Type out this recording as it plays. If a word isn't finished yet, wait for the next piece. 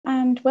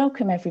and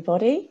welcome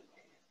everybody.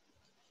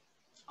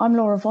 I'm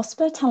Laura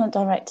Vosper, Talent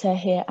Director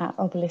here at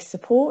Obelisk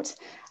Support,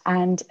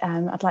 and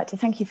I'd like to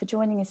thank you for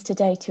joining us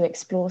today to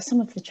explore some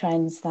of the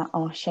trends that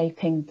are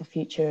shaping the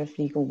future of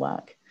legal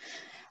work.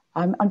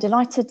 I'm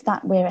delighted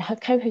that we're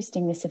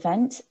co-hosting this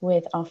event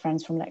with our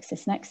friends from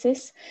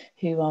LexisNexis,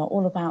 who are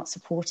all about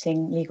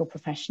supporting legal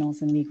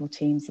professionals and legal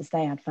teams as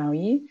they add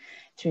value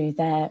through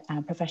their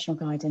professional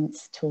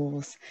guidance,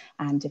 tools,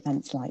 and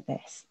events like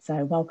this.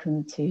 So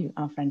welcome to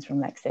our friends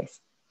from Lexis.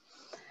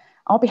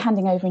 I'll be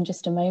handing over in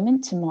just a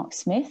moment to Mark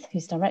Smith,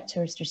 who's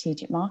Director of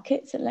Strategic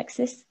Markets at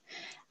Lexis.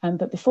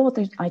 But before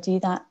I do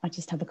that, I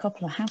just have a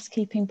couple of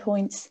housekeeping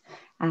points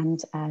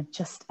and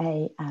just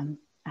a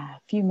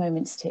few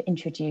moments to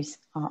introduce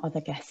our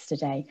other guests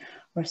today,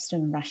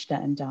 Rustum,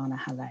 Rashda and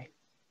Dana. Hello.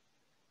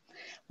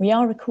 We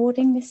are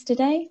recording this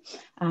today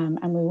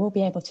and we will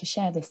be able to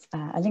share this,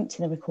 a link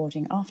to the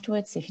recording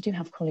afterwards. If you do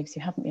have colleagues who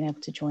haven't been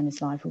able to join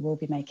us live, we will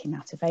be making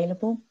that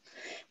available.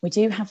 We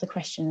do have the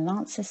question and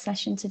answer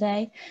session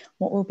today.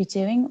 What we'll be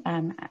doing,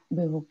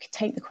 we will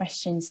take the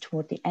questions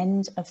toward the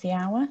end of the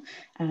hour,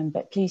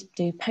 but please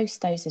do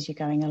post those as you're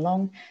going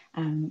along.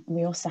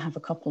 We also have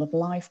a couple of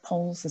live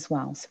polls as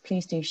well, so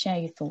please do share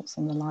your thoughts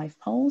on the live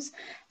polls.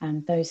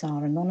 Those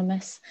are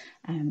anonymous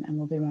and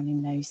we'll be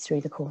running those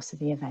through the course of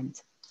the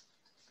event.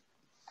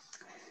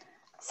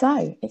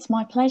 So it's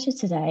my pleasure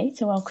today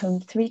to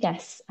welcome three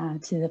guests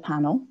to the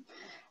panel.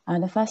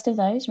 The first of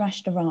those,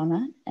 Rashda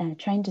Rana,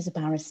 trained as a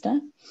barrister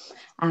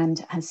and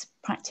has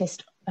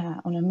practiced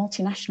on a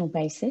multinational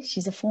basis.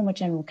 She's a former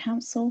general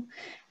counsel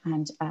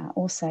and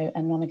also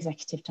a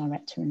non-executive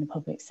director in the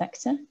public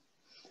sector.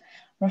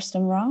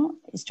 Rustum Rau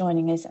is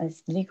joining us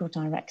as legal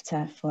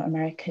director for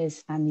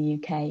Americas and the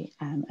UK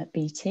at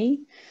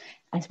BT,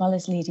 as well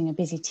as leading a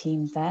busy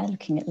team there,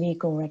 looking at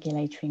legal,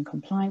 regulatory and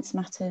compliance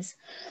matters.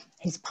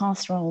 His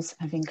past roles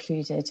have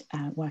included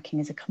working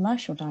as a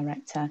commercial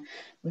director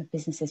with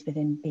businesses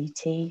within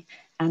BT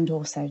and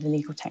also the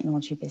legal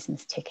technology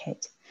business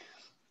Ticket.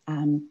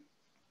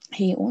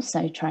 He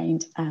also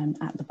trained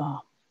at the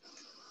bar.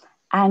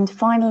 And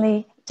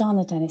finally,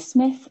 Dana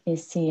Denis-Smith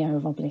is CEO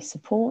of Obelisk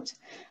Support,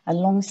 a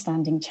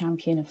long-standing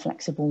champion of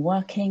flexible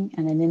working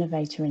and an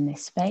innovator in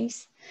this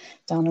space.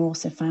 Dana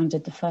also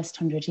founded the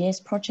First 100 Years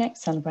Project,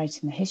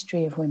 celebrating the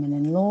history of women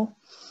in law.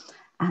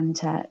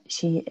 And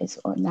she is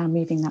now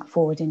moving that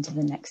forward into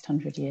the next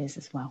 100 years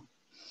as well.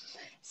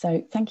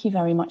 So thank you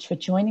very much for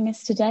joining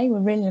us today.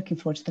 We're really looking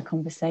forward to the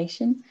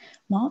conversation.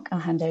 Mark, I'll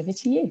hand over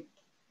to you.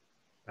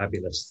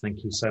 Fabulous.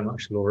 Thank you so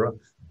much, Laura.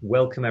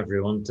 Welcome,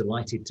 everyone.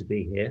 Delighted to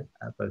be here,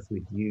 both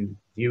with you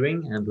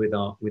viewing and with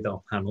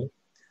our panel.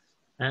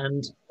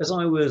 And as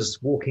I was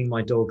walking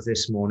my dog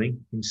this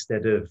morning,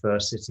 instead of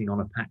sitting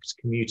on a packed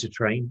commuter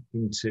train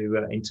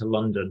into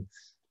London,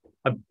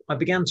 I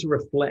began to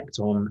reflect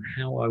on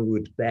how I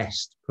would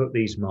best put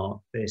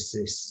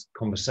this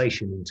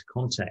conversation into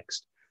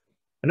context.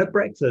 And at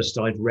breakfast,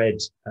 I'd read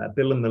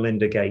Bill and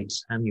Melinda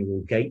Gates'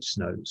 annual Gates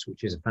Notes,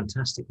 which is a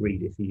fantastic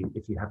read if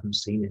you haven't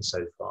seen it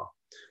so far.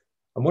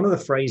 And one of the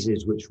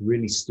phrases which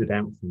really stood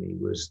out for me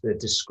was the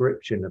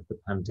description of the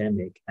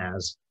pandemic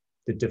as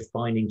the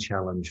defining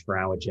challenge for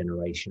our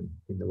generation,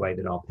 in the way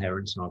that our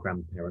parents and our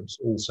grandparents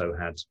also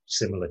had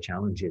similar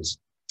challenges.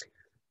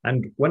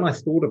 And when I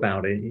thought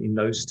about it in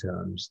those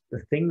terms,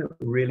 the thing that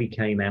really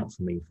came out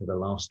for me for the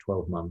last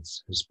 12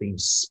 months has been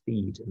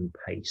speed and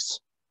pace.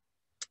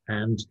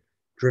 And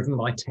driven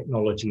by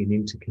technology and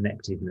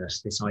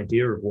interconnectedness, this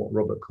idea of what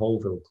Robert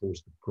Colville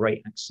calls the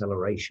great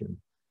acceleration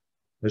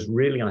has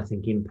really, I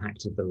think,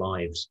 impacted the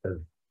lives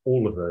of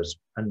all of us,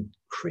 and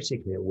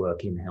critically at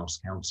work in-house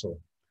counsel.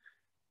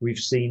 We've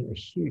seen a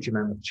huge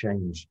amount of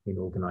change in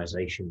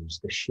organizations,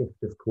 the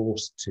shift, of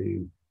course,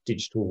 to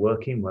digital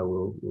working, where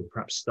we'll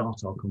perhaps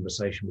start our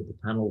conversation with the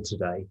panel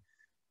today.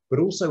 But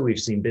also we've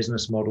seen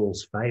business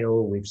models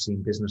fail, we've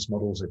seen business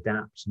models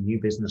adapt,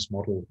 new business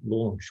model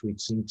launch, we've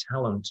seen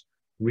talent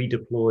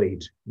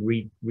redeployed,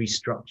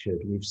 restructured,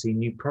 we've seen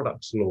new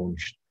products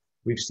launched,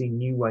 we've seen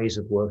new ways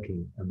of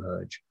working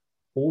emerge.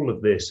 All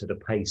of this at a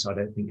pace I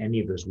don't think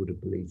any of us would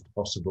have believed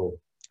possible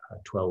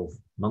 12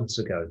 months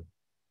ago.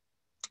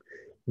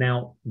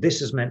 Now, this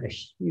has meant a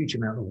huge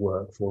amount of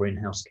work for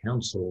in-house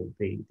counsel.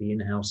 The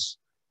in-house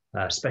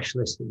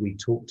specialists that we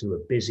talk to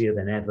are busier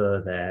than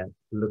ever. They're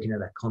looking at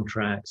their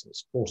contracts,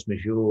 it's force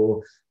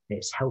majeure,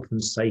 it's health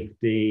and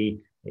safety,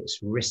 it's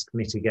risk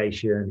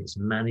mitigation, it's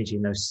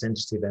managing those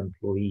sensitive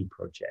employee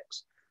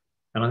projects.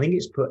 And I think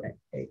it's put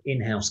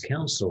in-house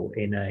counsel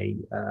in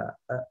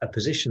a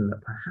position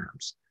that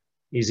perhaps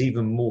is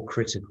even more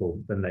critical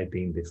than they've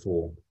been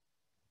before.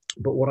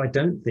 But what I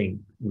don't think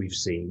we've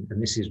seen, and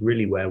this is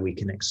really where we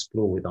can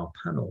explore with our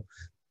panel,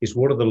 is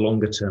what are the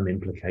longer term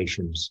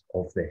implications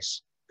of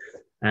this?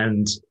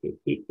 And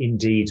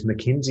indeed,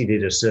 McKinsey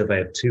did a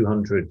survey of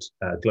 200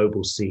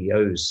 global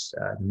CEOs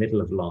middle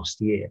of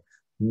last year.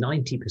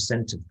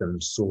 90% of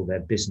them saw their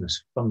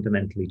business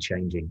fundamentally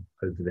changing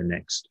over the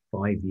next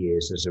 5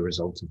 years as a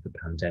result of the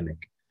pandemic,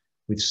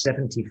 with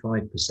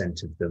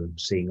 75% of them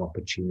seeing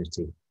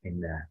opportunity in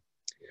there.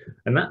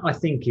 And that, I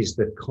think, is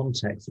the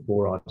context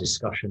for our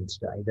discussion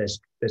today.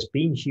 There's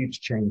been huge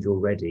change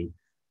already,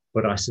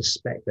 but I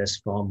suspect there's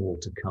far more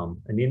to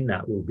come. And in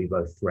that will be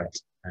both threat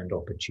and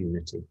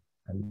opportunity.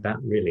 And that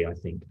really, I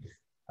think,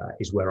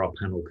 is where our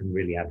panel can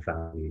really add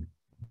value.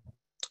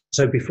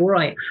 So before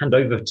I hand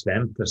over to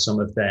them for some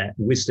of their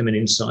wisdom and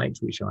insight,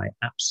 which I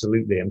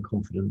absolutely am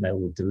confident they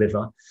will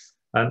deliver,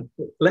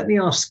 let me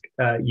ask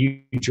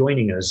you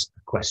joining us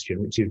a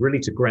question, which is really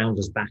to ground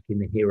us back in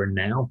the here and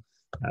now.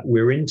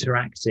 We're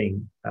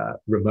interacting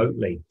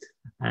remotely,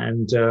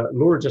 and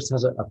Laura just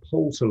has a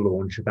poll to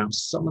launch about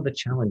some of the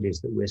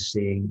challenges that we're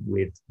seeing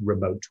with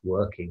remote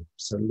working.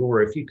 So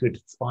Laura, if you could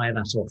fire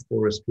that off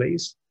for us,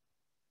 please.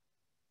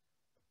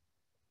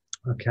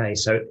 Okay,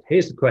 so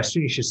here's the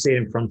question. You should see it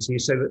in front of you.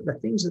 So the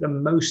things that are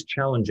most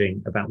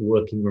challenging about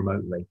working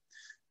remotely.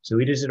 So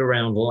is it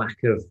around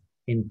lack of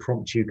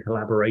impromptu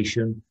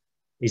collaboration?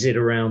 Is it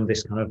around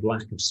this kind of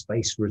lack of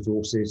space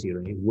resources,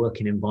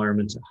 working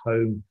environment at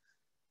home?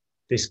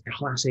 This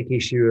classic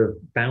issue of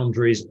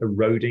boundaries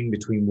eroding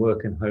between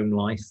work and home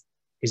life?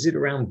 Is it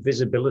around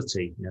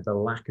visibility, the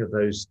lack of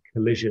those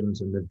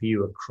collisions and the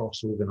view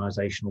across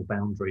organizational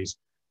boundaries?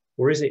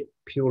 Or is it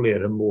purely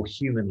at a more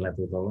human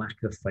level, the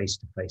lack of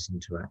face-to-face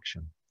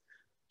interaction?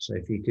 So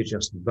if you could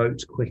just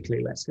vote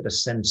quickly, let's get a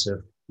sense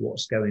of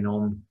what's going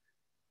on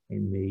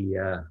in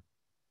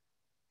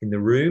the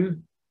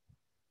room.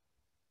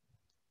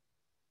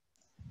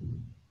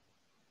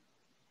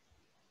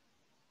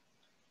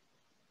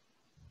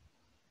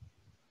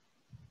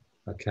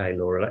 Okay,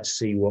 Laura, let's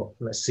see what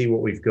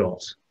we've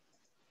got.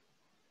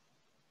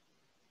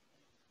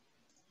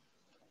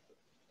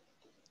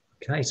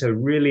 Okay, so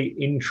really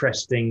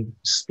interesting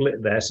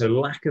split there. So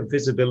lack of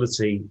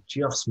visibility,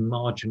 just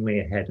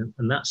marginally ahead.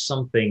 And that's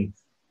something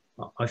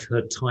I've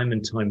heard time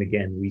and time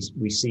again.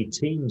 We see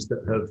teams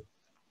that have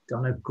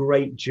done a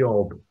great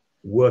job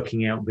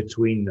working out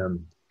between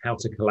them how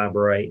to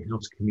collaborate, how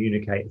to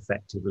communicate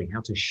effectively,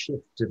 how to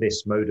shift to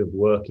this mode of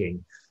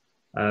working.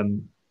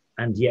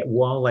 And yet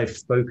while they've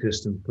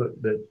focused and put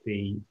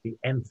the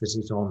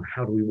emphasis on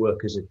how do we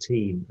work as a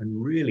team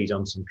and really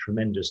done some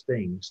tremendous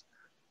things,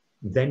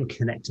 then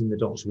connecting the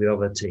dots with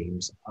other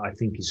teams, I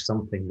think is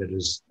something that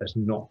has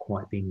not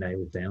quite been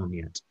nailed down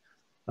yet.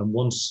 And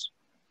once,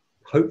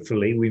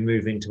 hopefully, we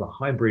move into a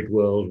hybrid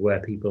world where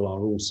people are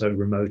also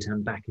remote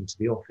and back into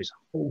the office, a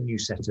whole new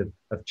set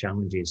of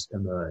challenges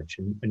emerge.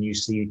 And you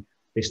see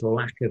this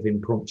lack of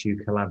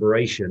impromptu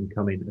collaboration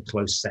come in a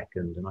close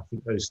second. And I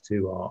think those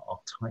two are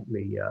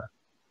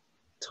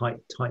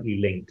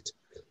tightly linked.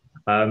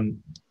 And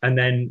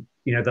then,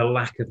 the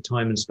lack of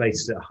time and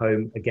spaces at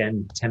home,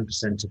 again,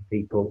 10% of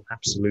people,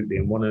 absolutely.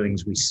 And one of the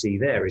things we see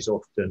there is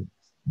often,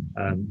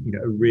 a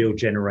real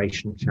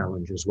generational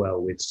challenge as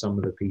well with some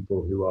of the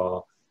people who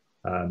are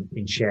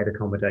in shared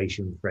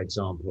accommodation, for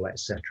example,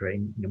 etc.,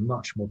 in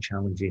much more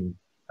challenging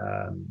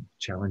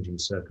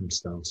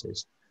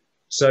circumstances.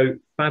 So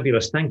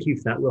fabulous. Thank you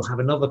for that. We'll have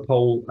another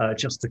poll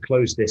just to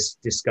close this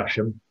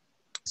discussion.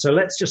 So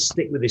let's just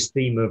stick with this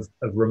theme of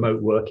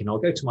remote working. I'll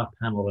go to my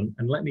panel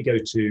and let me go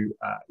to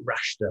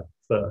Rashda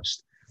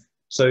first.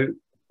 So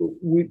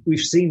we've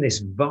seen this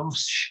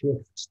vast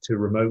shift to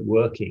remote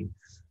working.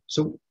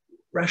 So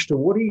Rashda,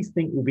 what do you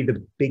think will be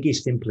the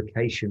biggest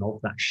implication of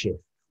that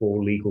shift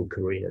for legal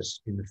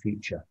careers in the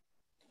future?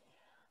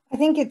 I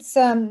think it's,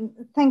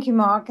 thank you,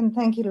 Mark, and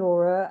thank you,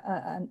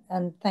 Laura,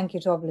 and thank you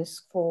to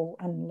Obelisk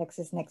and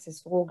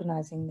LexisNexis for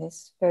organizing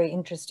this very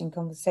interesting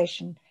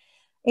conversation.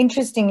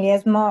 Interestingly,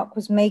 as Mark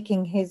was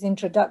making his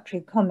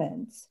introductory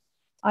comments,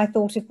 I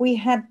thought if we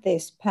had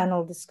this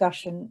panel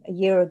discussion a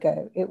year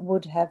ago, it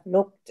would have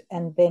looked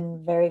and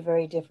been very,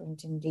 very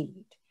different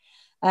indeed.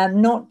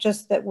 Not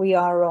just that we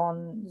are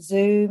on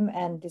Zoom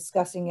and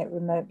discussing it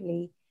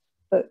remotely,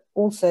 but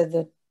also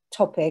the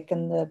topic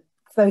and the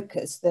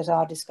focus that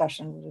our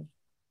discussion would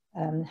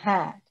have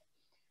had.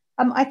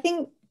 I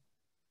think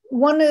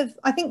one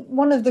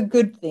of the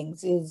good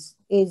things is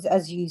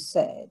as you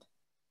said,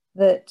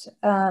 that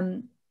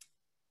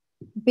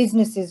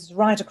businesses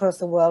right across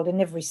the world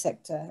in every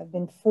sector have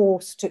been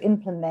forced to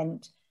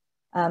implement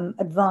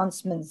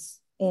advancements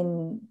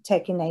in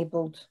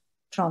tech-enabled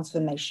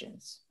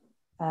transformations,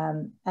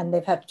 and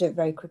they've had to do it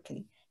very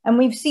quickly. And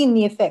we've seen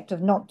the effect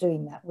of not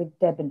doing that with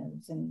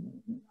Debenhams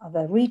and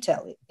other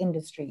retail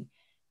industry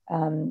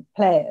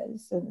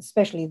players,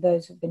 especially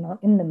those who've been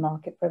in the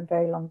market for a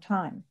very long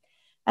time.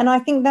 And I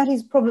think that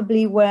is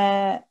probably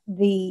where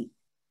the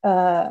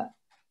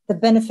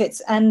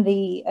benefits and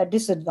the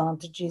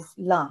disadvantages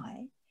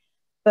lie,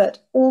 but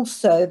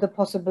also the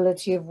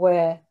possibility of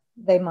where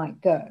they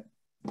might go.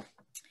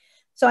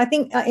 So I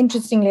think,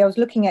 interestingly, I was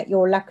looking at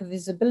your lack of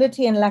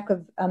visibility and lack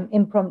of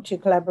impromptu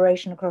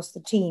collaboration across the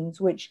teams,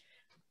 which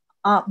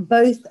are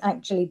both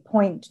actually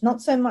point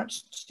not so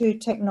much to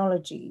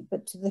technology,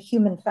 but to the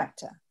human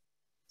factor.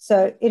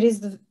 So it is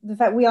the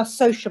fact we are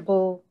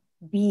sociable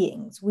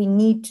beings. We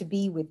need to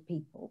be with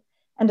people,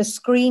 and a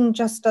screen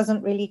just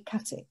doesn't really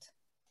cut it.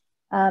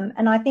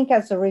 And I think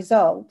as a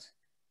result,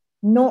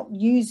 not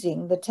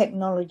using the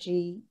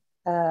technology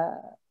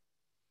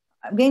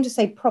I'm going to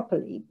say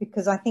properly,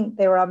 because I think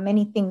there are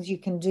many things you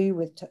can do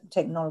with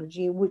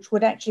technology which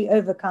would actually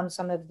overcome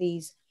some of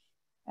these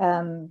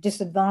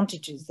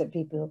disadvantages that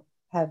people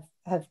have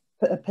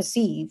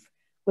perceive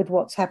with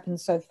what's happened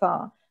so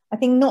far. I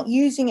think not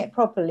using it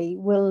properly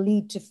will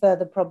lead to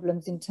further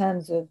problems in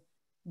terms of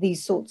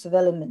these sorts of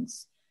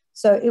elements.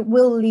 So it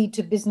will lead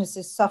to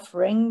businesses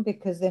suffering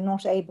because they're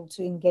not able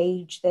to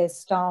engage their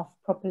staff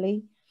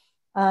properly.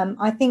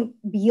 I think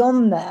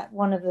beyond that,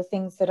 one of the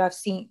things that I've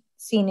seen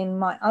in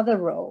my other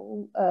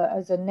role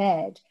as a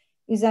NED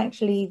is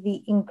actually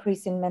the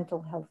increase in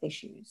mental health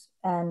issues,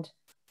 and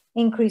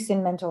increase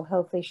in mental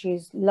health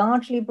issues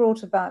largely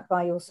brought about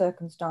by your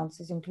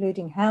circumstances,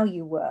 including how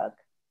you work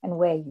and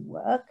where you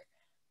work.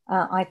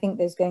 I think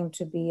there's going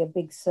to be a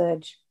big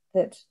surge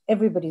that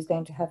everybody's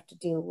going to have to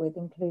deal with,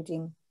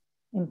 including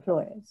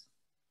employers.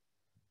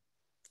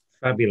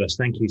 Fabulous,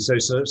 thank you. So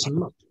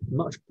some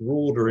much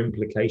broader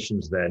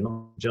implications there,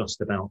 not just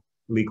about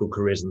legal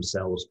careers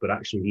themselves, but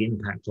actually the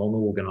impact on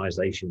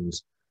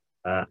organizations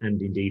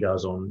and indeed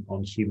us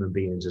on human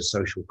beings as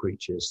social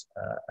creatures,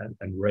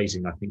 and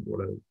raising, I think, what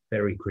are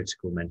very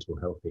critical mental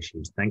health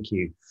issues. Thank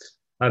you.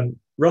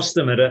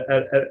 Rustum,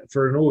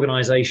 for an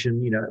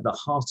organization, at the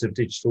heart of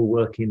digital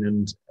working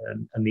and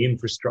the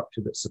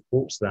infrastructure that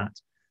supports that,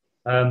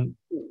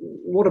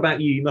 what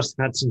about you? You must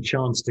have had some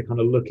chance to kind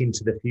of look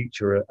into the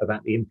future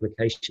about the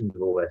implications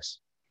of all this.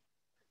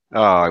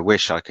 Oh, I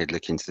wish I could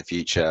look into the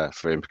future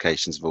for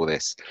implications of all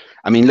this.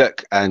 I mean,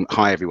 look,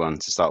 hi everyone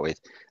to start with.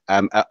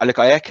 Look,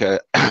 I echo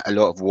a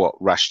lot of what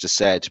Rashda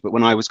said, but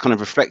when I was kind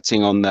of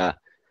reflecting on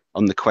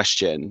the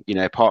question,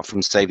 apart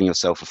from saving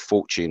yourself a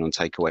fortune on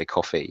takeaway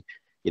coffee,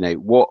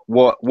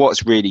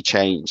 what's really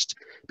changed?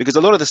 Because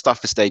a lot of the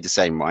stuff has stayed the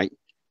same, right?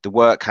 The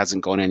work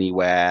hasn't gone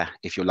anywhere,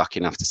 if you're lucky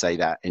enough to say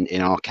that.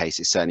 In our case,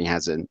 it certainly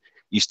hasn't.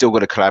 You still got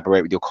to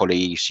collaborate with your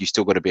colleagues. You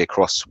still got to be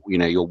across,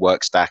 your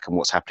work stack and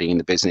what's happening in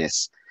the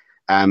business.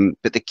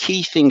 But the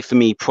key thing for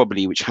me,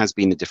 probably, which has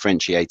been the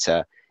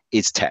differentiator,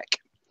 is tech.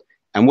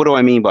 And what do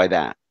I mean by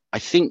that? I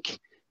think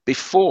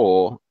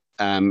before,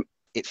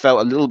 it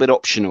felt a little bit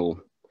optional.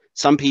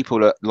 Some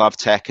people love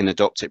tech and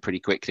adopt it pretty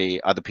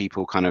quickly. Other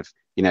people kind of,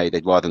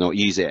 they'd rather not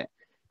use it.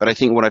 But I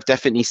think what I've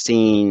definitely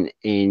seen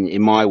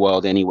in my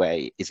world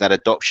anyway, is that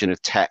adoption of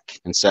tech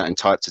and certain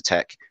types of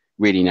tech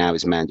really now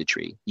is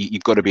mandatory.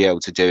 You've got to be able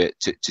to do it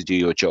to do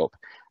your job.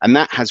 And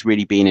that has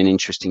really been an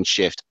interesting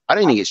shift. I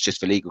don't think it's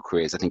just for legal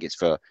careers. I think it's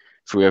for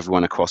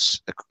everyone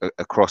across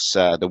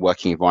the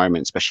working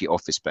environment, especially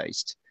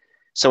office-based.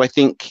 So I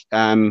think it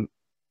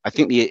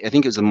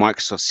was the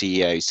Microsoft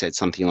CEO who said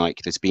something like,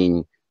 there's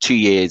been 2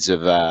 years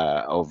of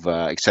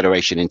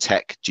acceleration in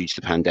tech due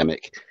to the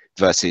pandemic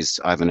versus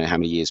I don't know how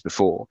many years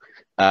before.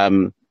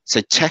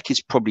 So tech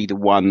is probably the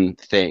one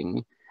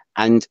thing.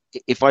 And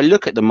if I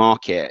look at the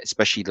market,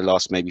 especially the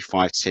last maybe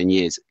 5 to 10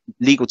 years,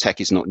 legal tech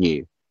is not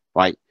new,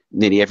 right?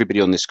 Nearly everybody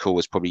on this call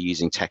is probably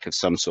using tech of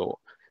some sort,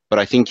 but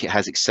I think it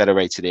has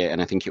accelerated it, and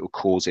I think it will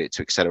cause it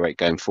to accelerate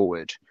going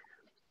forward.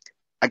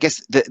 I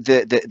guess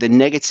the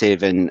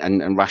negative, and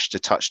Rashda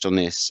touched on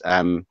this,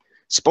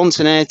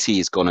 spontaneity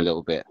has gone a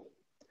little bit,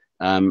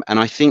 and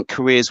I think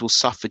careers will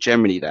suffer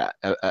generally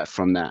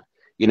from that.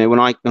 When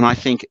I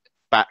think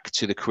back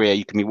to the career,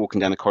 you can be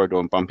walking down the corridor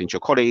and bump into your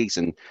colleagues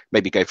and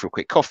maybe go for a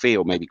quick coffee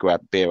or maybe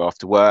grab a beer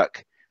after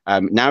work.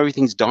 Now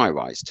everything's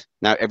diarized.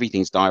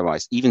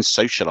 Even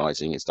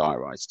socializing is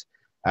diarized.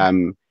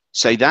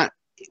 So that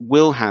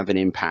will have an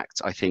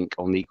impact, I think,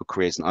 on legal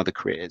careers and other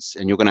careers.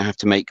 And you're going to have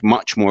to make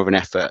much more of an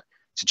effort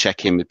to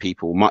check in with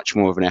people, much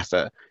more of an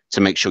effort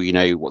to make sure you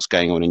know what's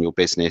going on in your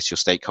business, your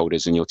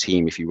stakeholders and your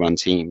team if you run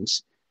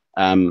teams.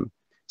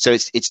 So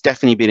it's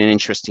definitely been an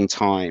interesting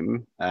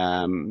time.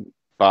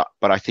 But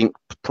I think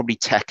probably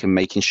tech and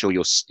making sure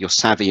you're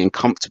savvy and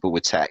comfortable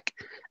with tech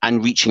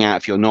and reaching out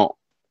if you're not,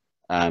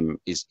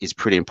 is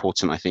pretty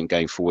important, I think,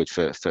 going forward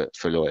for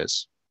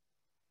lawyers.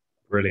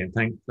 Brilliant.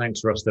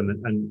 Thanks, Rustum.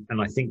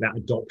 And I think that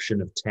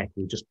adoption of tech,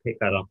 we'll just pick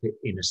that up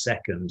in a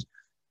second.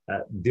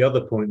 The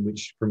other point,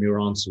 which from your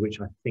answer, which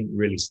I think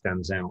really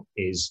stands out,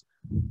 is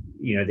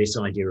this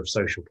idea of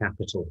social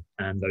capital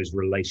and those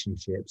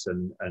relationships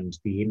and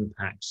the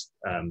impacts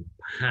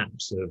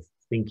perhaps of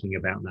thinking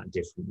about that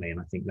differently. And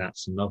I think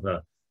that's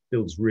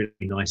builds really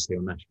nicely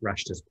on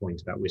Rashda's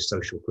point about we're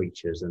social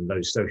creatures, and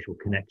those social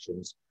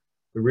connections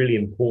are really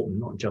important,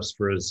 not just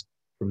for us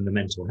from the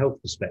mental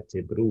health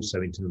perspective, but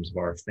also in terms of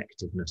our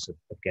effectiveness of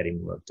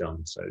getting work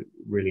done. So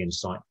really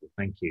insightful.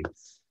 Thank you.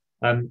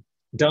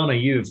 Dana,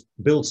 you've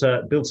built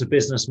a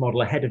business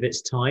model ahead of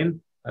its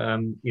time,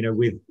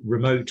 with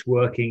remote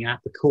working at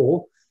the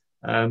core.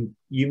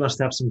 You must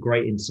have some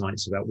great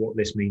insights about what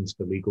this means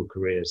for legal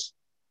careers.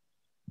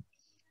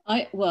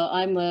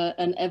 I'm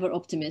an ever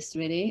optimist,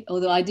 really,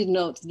 although I did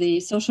note the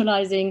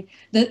socializing,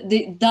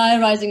 the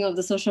diarizing of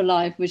the social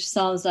life, which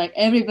sounds like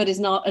everybody's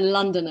now a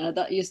Londoner.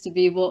 That used to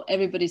be what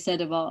everybody said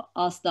about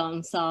us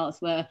down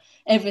south, where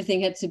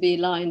everything had to be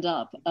lined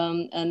up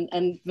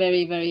and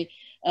very, very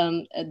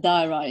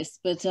diarised.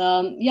 But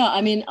yeah,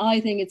 I mean, I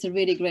think it's a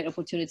really great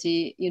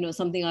opportunity, you know,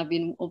 something I've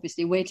been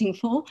obviously waiting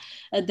for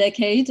a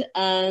decade,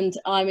 and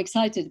I'm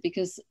excited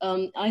because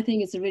I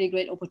think it's a really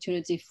great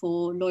opportunity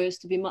for lawyers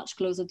to be much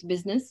closer to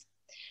business.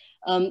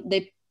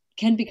 They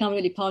can become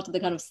really part of the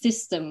kind of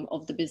system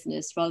of the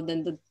business rather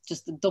than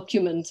just the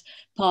document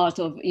part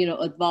of, you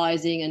know,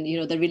 advising and, you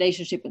know, the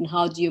relationship and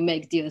how do you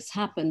make deals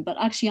happen, but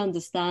actually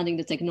understanding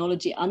the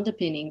technology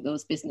underpinning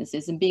those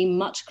businesses and being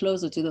much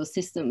closer to those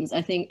systems,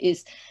 I think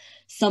is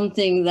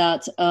something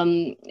that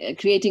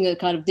creating a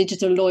kind of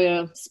digital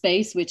lawyer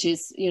space, which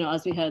is, you know,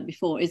 as we heard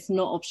before, it's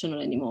not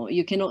optional anymore.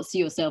 You cannot see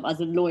yourself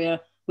as a lawyer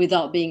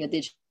without being a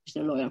digital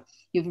lawyer.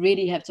 You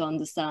really have to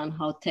understand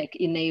how tech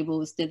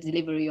enables the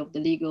delivery of the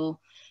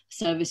legal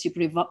service you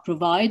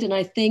provide. And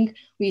I think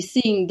we're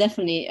seeing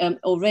definitely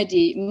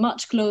already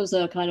much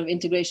closer kind of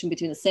integration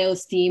between the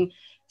sales team,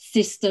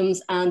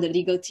 systems, and the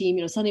legal team.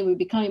 You know, suddenly we're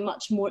becoming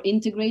much more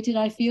integrated,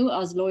 I feel,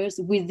 as lawyers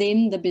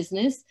within the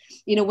business,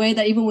 in a way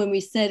that even when we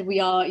said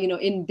we are, you know,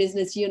 in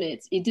business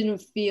units, it didn't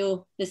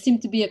feel, there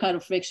seemed to be a kind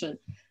of friction.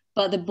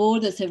 But the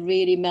borders have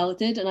really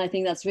melted, and I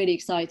think that's really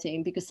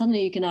exciting because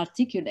suddenly you can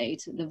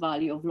articulate the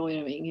value of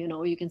lawyering. You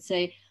know, you can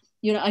say,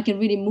 you know, I can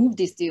really move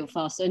this deal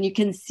faster, and you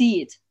can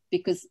see it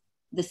because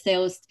the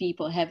sales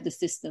people have the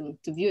system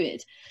to view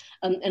it.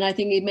 And I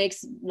think it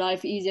makes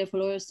life easier for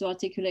lawyers to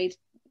articulate,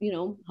 you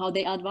know, how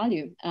they add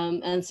value.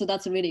 And so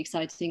that's a really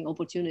exciting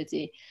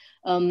opportunity.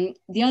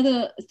 The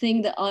other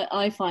thing that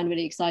I find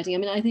really exciting, I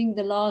mean, I think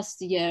the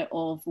last year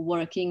of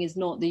working is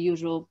not the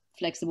usual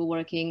flexible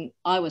working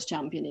I was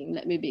championing,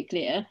 let me be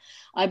clear.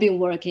 I've been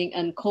working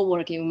and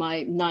co-working with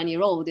my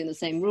 9-year-old in the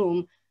same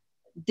room,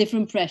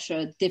 different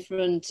pressure,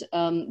 different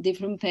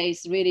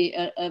pace, really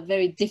a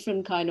very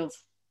different kind of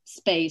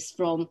space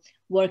from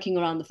working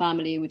around the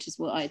family, which is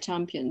what I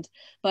championed.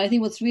 But I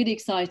think what's really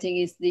exciting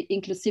is the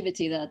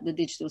inclusivity that the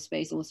digital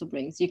space also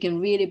brings. You can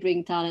really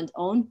bring talent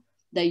on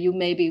that you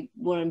maybe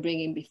weren't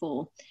bringing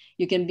before.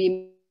 You can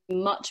be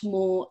much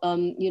more,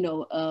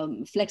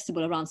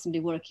 flexible around somebody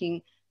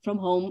working from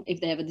home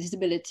if they have a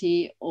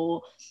disability,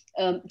 or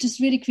just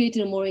really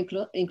creating a more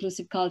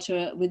inclusive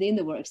culture within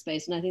the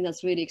workspace. And I think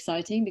that's really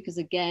exciting because,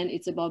 again,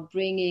 it's about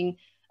bringing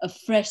a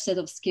fresh set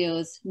of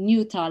skills,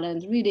 new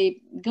talent,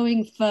 really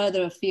going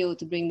further afield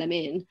to bring them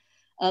in.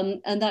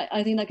 And that,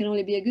 I think that can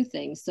only be a good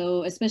thing.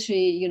 So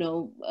especially,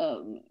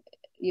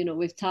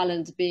 with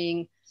talent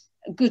being,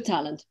 good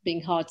talent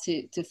being hard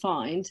to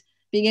find,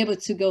 being able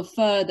to go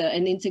further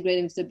and integrate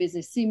into the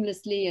business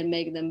seamlessly and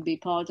make them be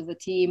part of a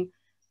team.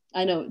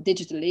 I know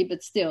digitally,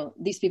 but still,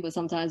 these people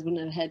sometimes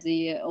wouldn't have had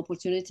the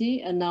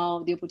opportunity, and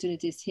now the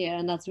opportunity is here,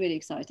 and that's really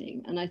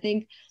exciting. And I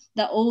think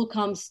that all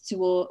comes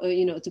to,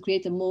 to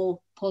create a more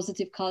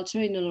positive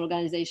culture in an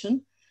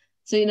organization.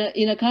 So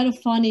in a kind of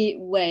funny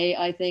way,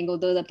 I think,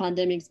 although the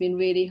pandemic's been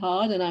really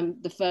hard, and I'm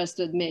the first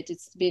to admit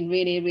it's been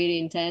really, really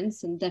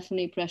intense and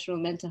definitely pressure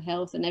on mental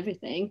health and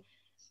everything,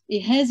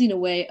 it has in a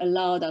way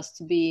allowed us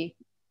to be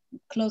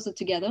closer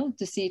together,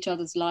 to see each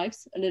other's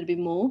lives a little bit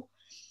more.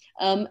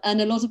 And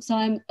a lot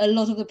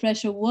of the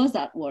pressure was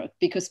at work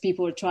because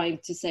people were trying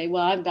to say,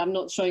 well, I'm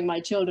not showing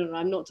my children, or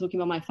I'm not talking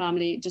about my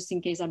family just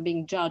in case I'm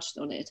being judged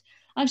on it.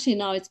 Actually,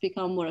 now it's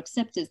become more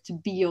accepted to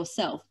be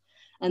yourself.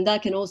 And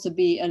that can also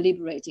be a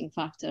liberating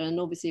factor. And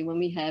obviously, when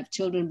we have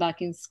children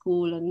back in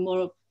school and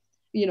more,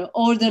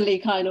 orderly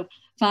kind of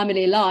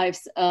family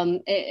lives,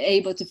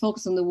 able to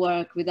focus on the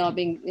work without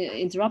being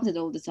interrupted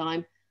all the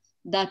time,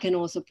 that can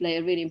also play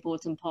a really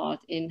important part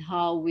in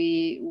how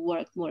we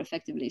work more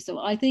effectively. So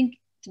I think,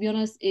 to be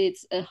honest,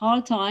 it's a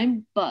hard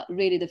time, but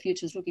really the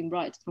future is looking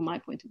bright from my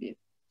point of view.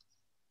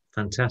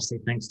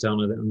 Fantastic, thanks,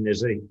 Dana. And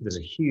there's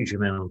a huge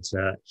amount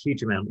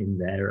in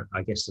there,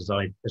 I guess, as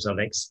I'd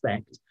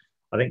expect.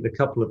 I think the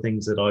couple of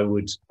things that I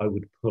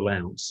would pull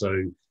out.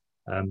 So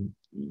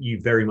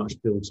you very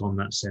much built on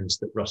that sense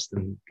that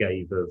Rustum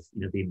gave of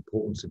the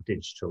importance of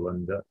digital,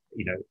 and that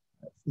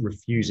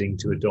refusing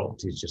to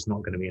adopt is just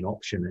not going to be an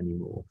option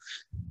anymore.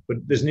 But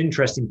there's an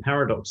interesting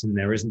paradox in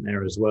there, isn't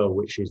there, as well,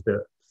 which is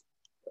that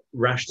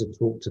Rashda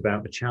talked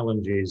about the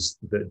challenges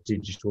that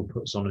digital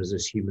puts on us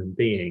as human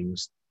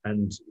beings,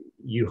 and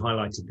you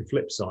highlighted the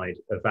flip side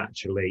of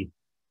actually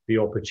the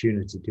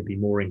opportunity to be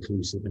more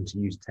inclusive and to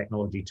use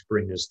technology to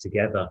bring us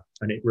together.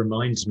 And it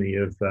reminds me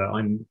of,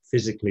 I'm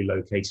physically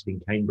located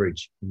in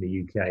Cambridge in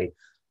the UK,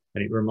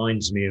 and it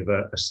reminds me of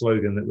a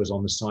slogan that was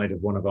on the side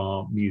of one of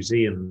our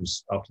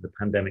museums after the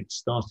pandemic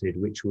started,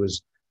 which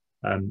was,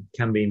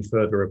 can being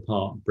further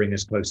apart bring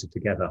us closer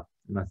together.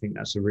 And I think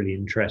that's a really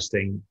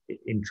interesting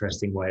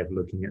way of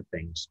looking at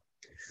things.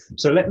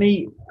 So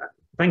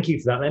thank you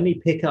for that. Let me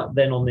pick up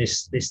then on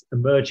this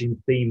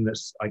emerging theme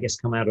that's, I guess,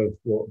 come out of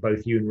what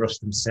both you and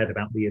Rustum said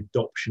about the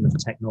adoption of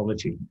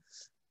technology.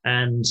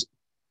 And,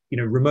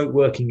 remote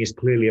working is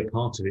clearly a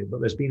part of it, but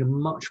there's been a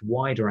much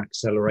wider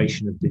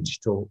acceleration of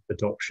digital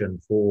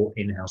adoption for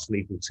in-house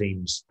legal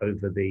teams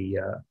over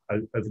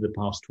the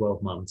past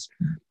 12 months.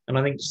 And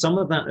I think some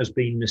of that has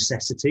been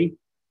necessity,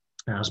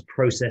 as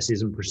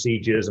processes and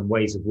procedures and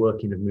ways of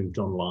working have moved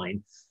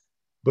online.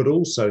 But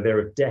also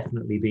there have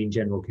definitely been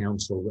general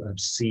counsel that have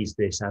seized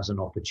this as an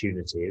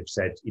opportunity, have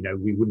said, you know,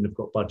 we wouldn't have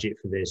got budget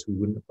for this, we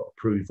wouldn't have got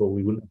approval,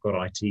 we wouldn't have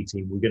got IT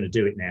team, we're going to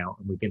do it now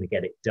and we're going to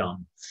get it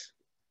done.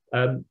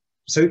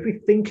 So if we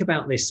think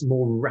about this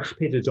more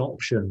rapid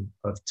adoption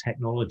of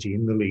technology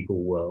in the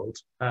legal world,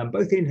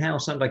 both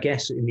in-house and I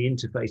guess in the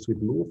interface with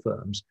law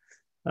firms,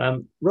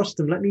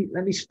 Rustum, let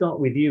me start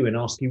with you and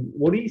ask you,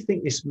 what do you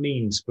think this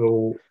means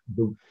for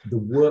the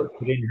work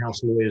that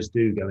in-house lawyers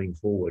do going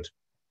forward?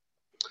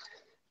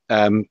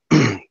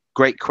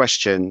 Great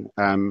question.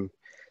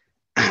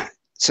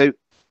 So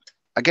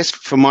I guess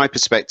from my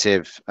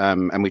perspective,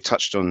 and we've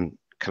touched on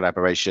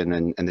collaboration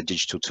and the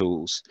digital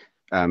tools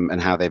and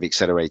how they've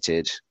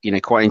accelerated, you know,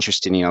 quite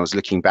interestingly, I was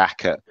looking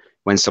back at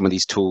when some of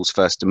these tools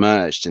first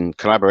emerged, and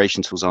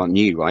collaboration tools aren't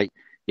new, right?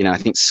 You know, I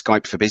think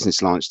Skype for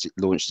Business launched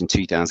in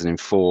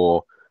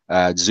 2004,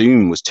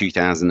 Zoom was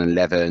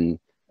 2011,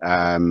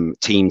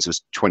 Teams was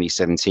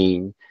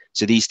 2017.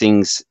 So these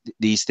things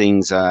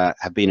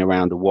have been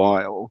around a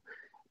while.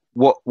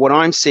 What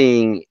I'm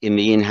seeing in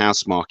the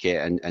in-house market,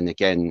 and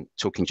again,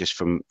 talking just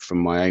from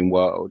my own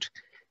world,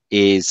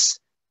 is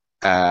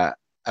a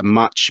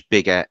much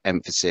bigger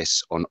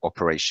emphasis on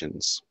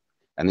operations,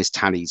 and this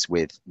tallies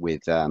with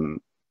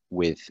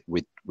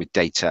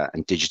data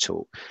and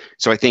digital.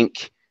 So I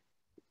think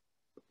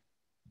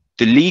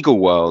the legal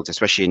world,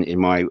 especially in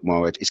my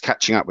world, is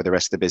catching up with the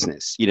rest of the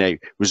business. You know,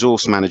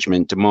 resource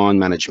management, demand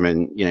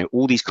management, you know,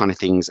 all these kind of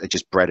things are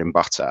just bread and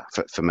butter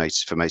for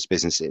most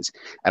businesses.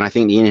 And I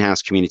think the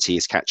in-house community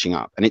is catching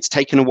up, and it's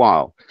taken a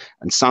while.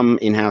 And some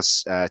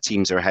in-house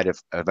teams are ahead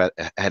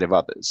of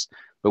others.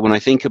 But when I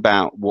think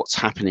about what's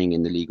happening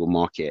in the legal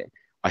market,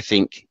 I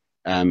think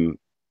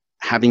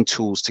having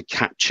tools to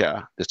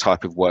capture the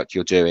type of work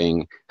you're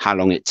doing, how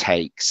long it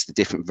takes, the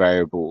different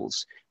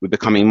variables, we're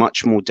becoming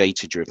much more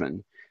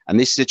data-driven. And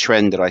this is a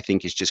trend that I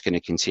think is just going to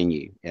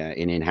continue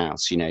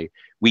in-house. You know,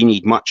 we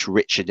need much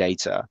richer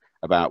data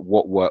about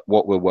what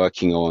we're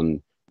working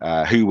on,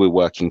 who we're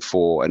working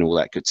for, and all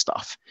that good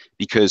stuff.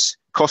 Because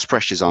cost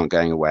pressures aren't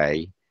going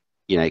away.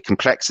 You know,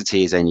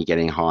 complexity is only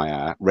getting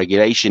higher.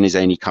 Regulation is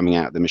only coming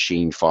out of the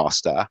machine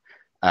faster.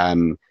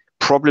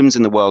 Problems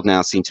in the world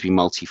now seem to be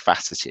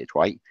multifaceted,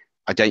 right?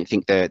 I don't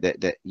think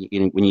that you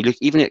know, when you look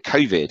even at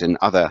COVID and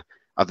other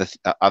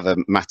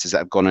matters that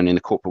have gone on in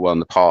the corporate world in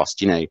the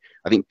past, you know,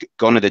 I think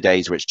gone are the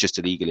days where it's just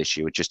a legal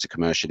issue or just a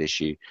commercial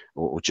issue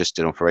or just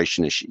an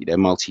operation issue. They're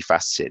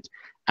multifaceted,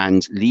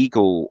 and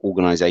legal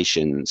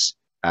organizations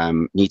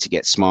need to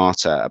get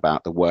smarter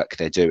about the work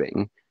they're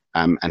doing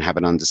and have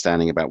an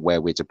understanding about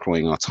where we're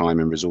deploying our time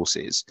and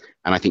resources.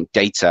 And I think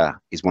data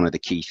is one of the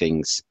key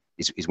things,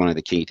 is one of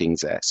the key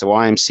things there. So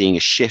I am seeing a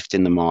shift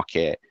in the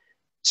market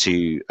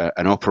to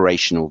an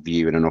operational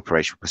view and an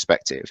operational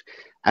perspective.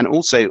 And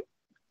also,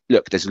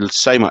 look, there's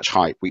so much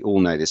hype. We all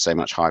know there's so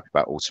much hype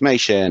about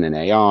automation and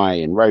AI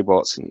and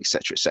robots and et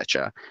cetera, et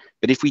cetera.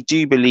 But if we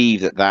do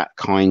believe that that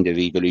kind of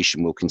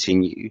evolution will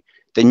continue,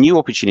 then new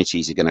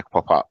opportunities are going to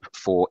pop up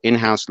for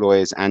in-house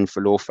lawyers and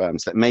for law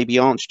firms that maybe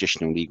aren't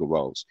traditional legal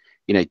roles.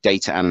 You know,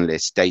 data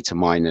analysts, data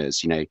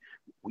miners, you know,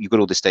 you've got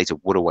all this data,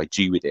 what do I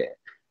do with it?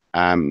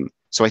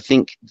 So I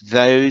think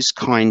those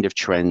kind of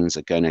trends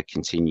are going to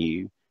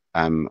continue.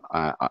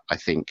 I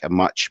think a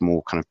much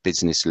more kind of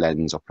business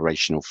lens,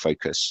 operational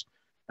focus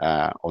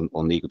on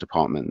legal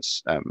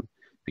departments,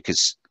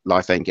 because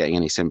life ain't getting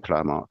any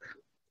simpler, Mark.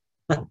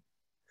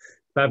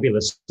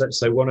 Fabulous.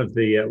 So one of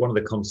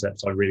the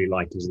concepts I really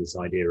like is this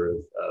idea of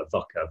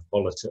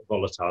VUCA,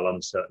 volatile,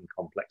 uncertain,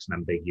 complex, and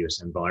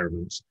ambiguous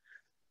environments.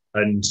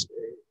 And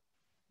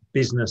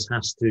business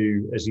has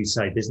to, as you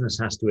say, business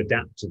has to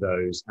adapt to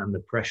those, and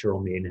the pressure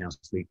on the in-house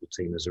legal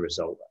team as a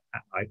result.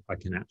 I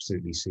can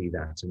absolutely see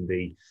that, and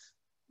the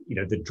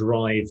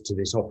drive to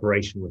this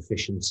operational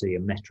efficiency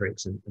and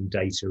metrics and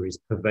data is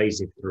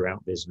pervasive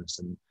throughout business.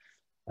 And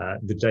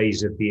the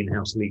days of the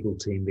in-house legal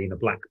team being a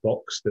black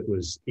box that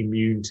was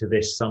immune to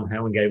this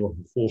somehow and gave off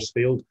a force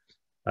field,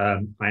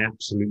 I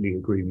absolutely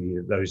agree with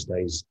you that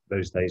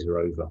those days are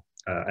over.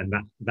 And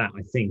that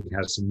I think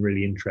has some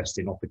really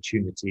interesting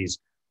opportunities,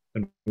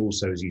 and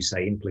also, as you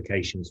say,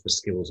 implications for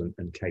skills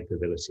and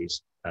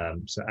capabilities.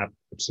 So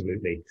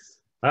absolutely.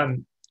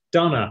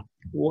 Dana,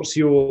 what's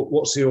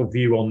your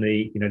view on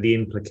the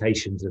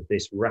implications of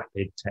this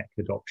rapid tech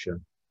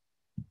adoption?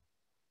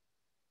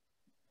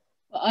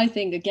 I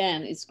think,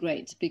 again, it's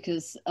great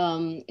because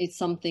it's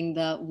something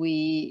that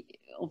we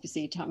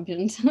obviously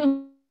championed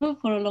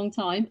for a long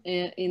time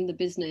in the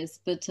business.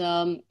 But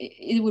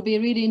it would be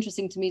really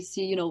interesting to me to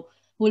see, who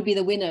will be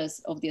the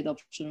winners of the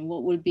adoption,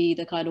 what will be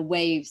the kind of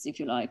waves, if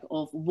you like,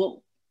 of what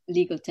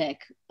legal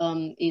tech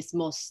is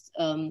most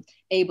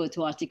able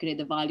to articulate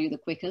the value the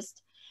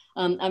quickest.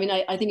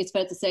 I think it's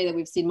fair to say that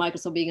we've seen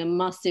Microsoft being a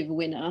massive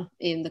winner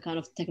in the kind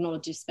of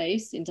technology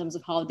space in terms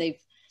of how they've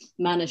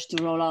managed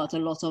to roll out a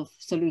lot of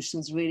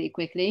solutions really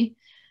quickly.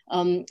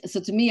 So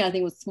to me, I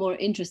think what's more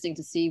interesting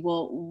to see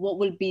what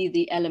will be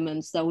the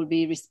elements that will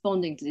be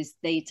responding to these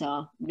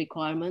data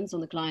requirements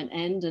on the client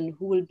end, and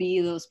who will be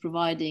those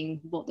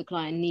providing what the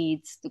client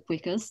needs the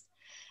quickest.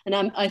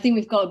 And I think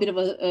we've got a bit of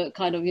a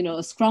kind of,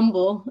 a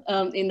scramble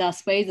in that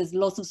space. There's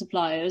lots of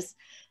suppliers,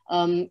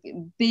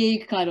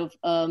 big kind of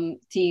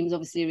teams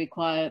obviously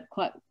require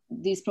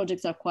these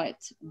projects are quite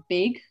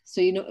big.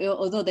 So,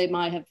 although they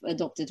might have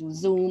adopted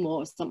Zoom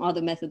or some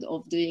other method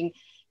of doing,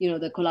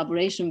 the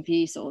collaboration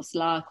piece or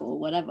Slack or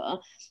whatever,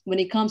 when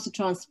it comes to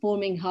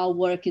transforming how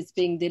work is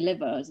being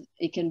delivered,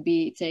 it can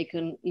be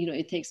taken,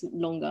 it takes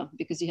longer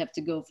because you have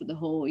to go through the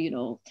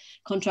whole,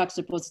 contracts,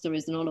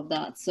 repositories and all of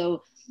that.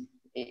 So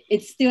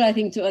it's still, I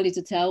think, too early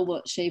to tell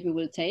what shape it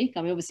will take.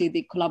 I mean, obviously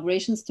the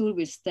collaborations tool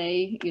will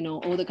stay,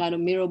 all the kind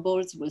of mirror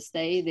boards will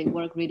stay, they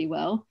work really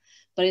well.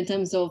 But in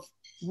terms of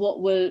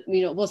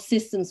what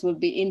systems will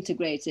be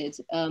integrated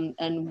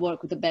and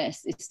work the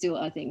best, it's still,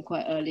 I think,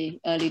 quite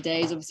early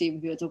days. Obviously,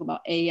 we were talking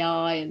about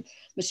AI and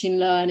machine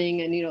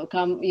learning and,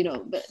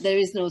 but there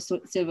is no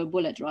silver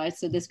bullet, right?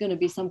 So there's going to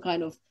be some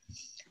kind of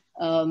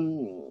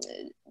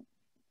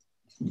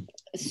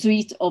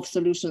suite of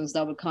solutions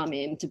that will come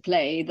into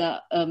play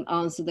that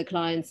answer the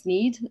client's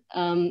need.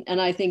 And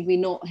I think we're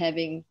not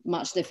having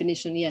much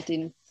definition yet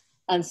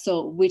and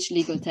so which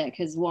legal tech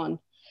has won.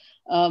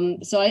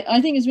 So I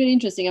think it's really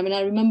interesting. I mean,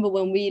 I remember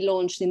when we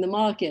launched in the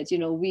market,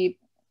 we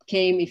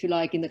came, if you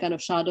like, in the kind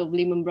of shadow of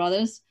Lehman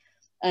Brothers,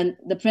 and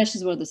the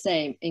pressures were the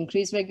same: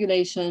 increased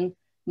regulation,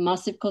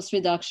 massive cost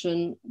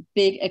reduction,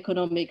 big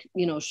economic,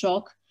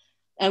 shock.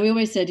 And we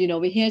always said,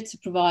 we're here to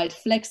provide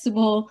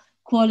flexible,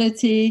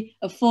 quality,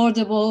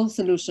 affordable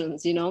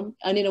solutions,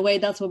 and in a way,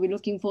 that's what we're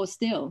looking for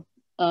still.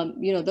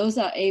 Those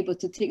are able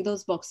to tick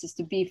those boxes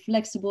to be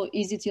flexible,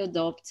 easy to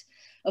adopt,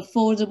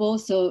 affordable.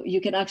 So you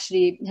can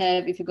actually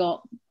have, if you've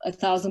got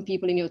 1,000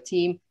 people in your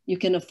team, you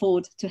can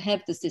afford to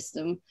have the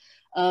system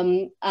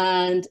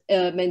and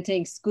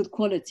maintains good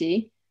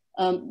quality.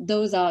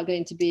 Those are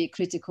going to be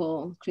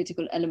critical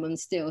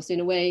elements still. So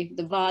in a way,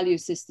 the value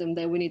system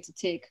that we need to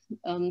tick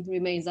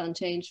remains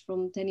unchanged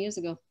from 10 years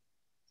ago.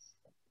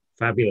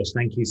 Fabulous,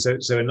 thank you.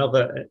 So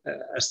another,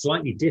 a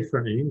slightly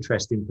different and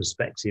interesting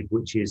perspective,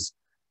 which is,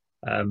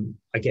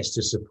 I guess,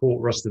 to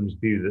support Rustum's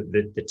view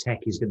that the tech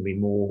is going to be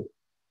more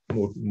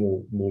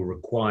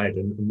required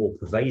and more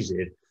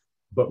pervasive,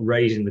 but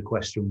raising the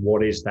question,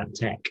 what is that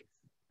tech?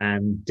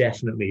 And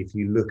definitely, if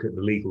you look at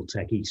the legal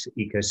tech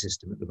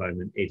ecosystem at the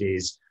moment, it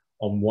is,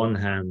 on one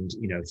hand,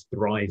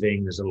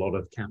 thriving. There's a lot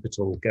of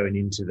capital going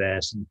into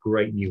there, some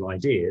great new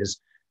ideas,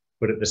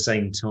 but at the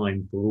same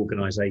time, for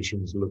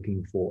organizations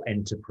looking for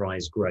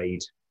enterprise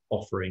grade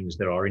offerings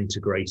that are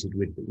integrated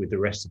with the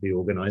rest of the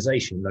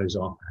organization, those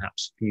are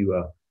perhaps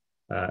fewer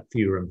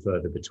and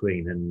further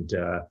between. And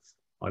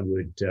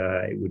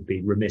it would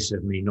be remiss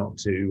of me not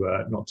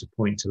to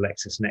point to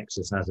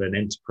LexisNexis as an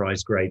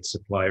enterprise grade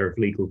supplier of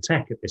legal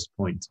tech at this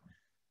point.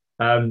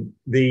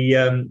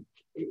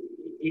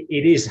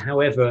 It is,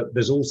 however,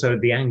 there's also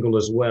the angle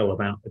as well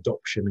about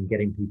adoption and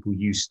getting people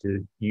used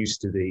to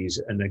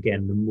these. And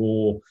again, the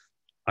more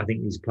I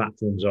think these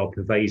platforms are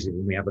pervasive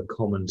and we have a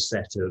common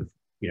set of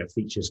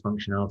features,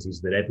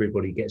 functionalities that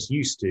everybody gets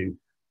used to,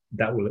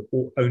 that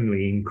will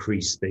only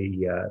increase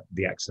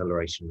the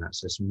acceleration of that.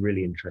 So some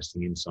really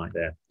interesting insight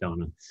there,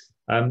 Dana.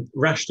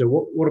 Rashda,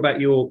 what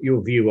about your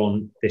view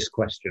on this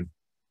question?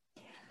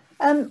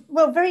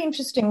 Well, very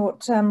interesting what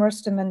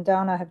Rustum and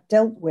Dana have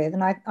dealt with,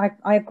 and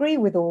I agree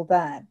with all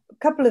that. A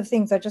couple of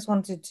things I just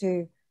wanted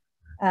to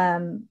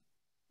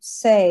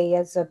say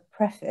as a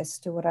preface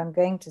to what I'm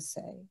going to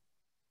say.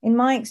 In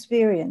my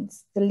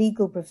experience, the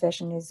legal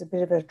profession is a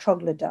bit of a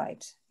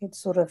troglodyte. It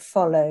sort of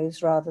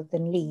follows rather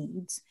than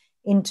leads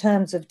in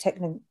terms of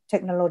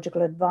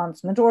technological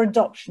advancement or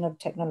adoption of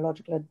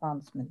technological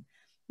advancement.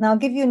 Now, I'll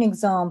give you an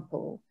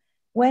example.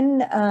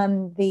 When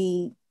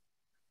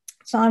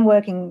so I'm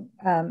working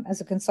as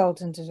a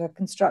consultant at a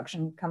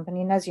construction company,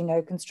 and as you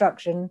know,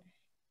 construction,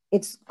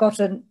 it's got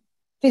a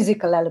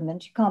physical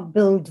element. You can't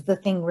build the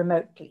thing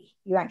remotely.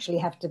 You actually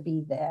have to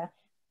be there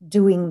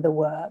doing the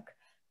work.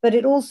 But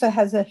it also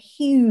has a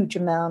huge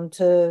amount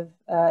of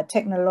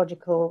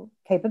technological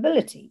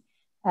capability.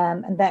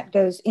 And that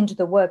goes into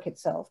the work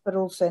itself, but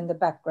also in the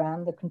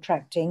background, the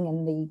contracting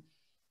and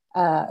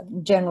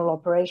the general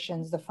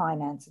operations, the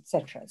finance,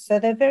 etc. So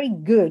they're very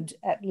good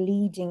at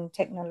leading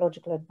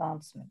technological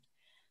advancement.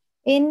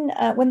 When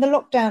the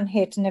lockdown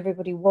hit and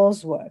everybody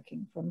was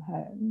working from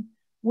home,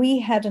 we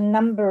had a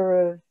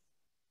number of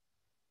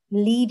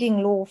leading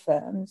law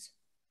firms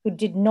who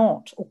did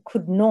not or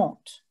could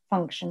not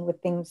function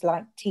with things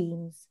like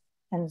Teams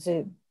and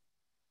Zoom.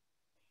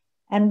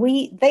 And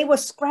they were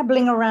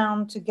scrabbling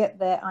around to get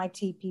their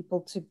IT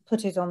people to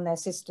put it on their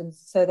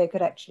systems so they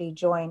could actually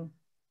join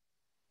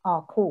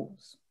our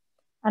calls.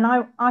 And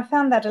I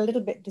found that a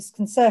little bit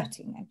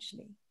disconcerting,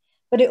 actually.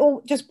 But it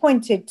all just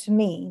pointed to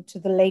me to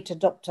the late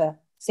adopter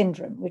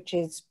syndrome, which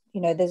is,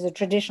 there's a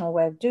traditional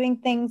way of doing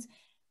things,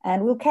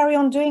 and we'll carry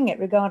on doing it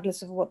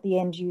regardless of what the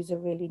end user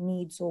really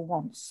needs or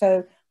wants.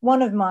 So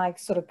one of my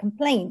sort of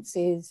complaints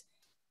is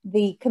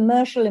the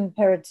commercial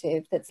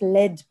imperative that's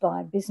led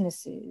by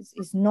businesses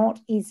is not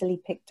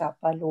easily picked up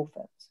by law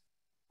firms,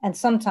 and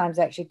sometimes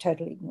actually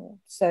totally ignored.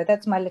 So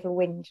that's my little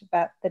whinge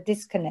about the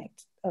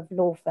disconnect of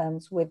law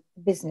firms with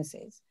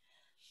businesses.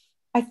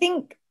 I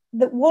think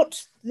that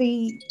what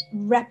the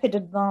rapid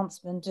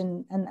advancement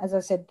and as I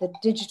said, the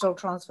digital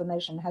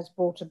transformation has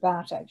brought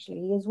about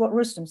actually is what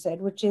Rustum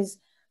said, which is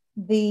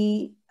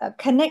the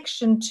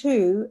connection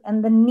to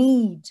and the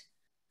need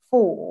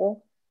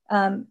for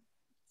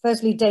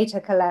firstly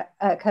data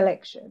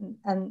collection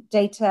and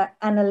data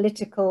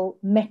analytical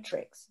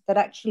metrics that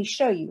actually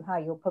show you how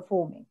you're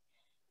performing.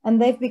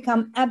 And they've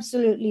become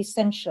absolutely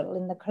essential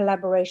in the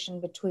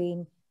collaboration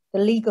between the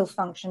legal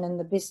function and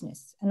the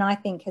business, and I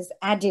think has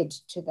added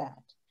to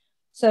that.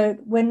 So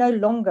we're no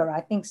longer,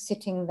 I think,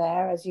 sitting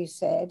there, as you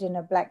said, in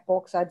a black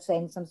box, I'd say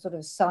in some sort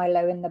of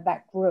silo in the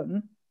back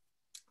room,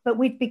 but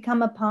we've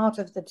become a part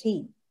of the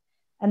team.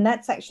 And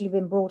that's actually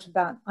been brought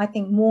about, I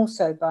think, more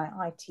so by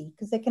IT,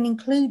 because they can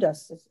include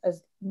us,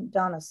 as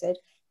Dana said,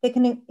 they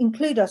can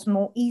include us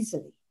more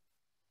easily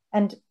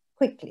and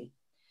quickly.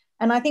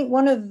 And I think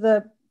one of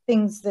the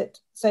things that,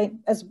 so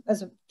as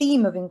a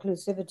theme of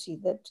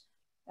inclusivity that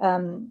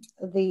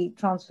the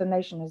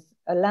transformation has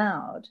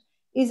allowed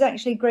is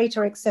actually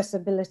greater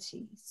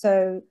accessibility.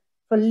 So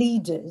for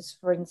leaders,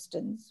 for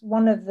instance,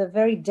 one of the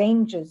very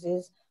dangers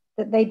is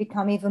that they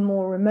become even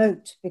more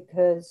remote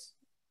because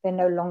they're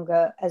no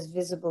longer as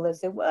visible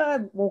as they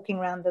were, walking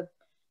around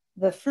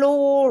the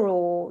floor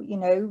or, you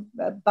know,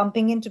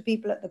 bumping into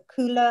people at the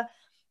cooler.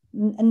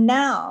 And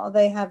now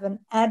they have an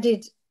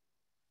added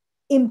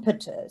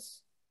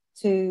impetus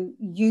to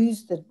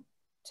use the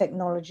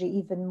technology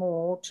even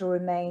more to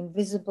remain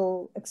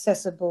visible,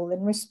 accessible,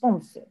 and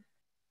responsive.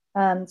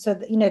 So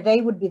that, you know,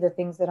 they would be the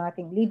things that I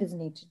think leaders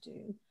need to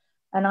do.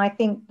 And I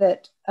think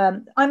that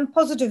I'm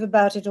positive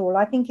about it all.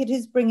 I think it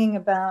is bringing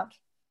about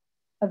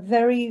a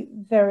very,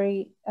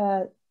 very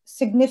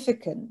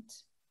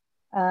significant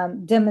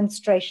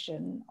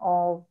demonstration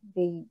of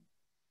the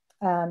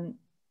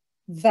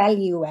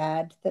value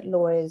add that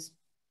lawyers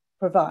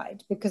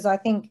provide, because I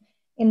think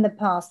in the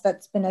past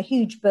that's been a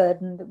huge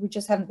burden that we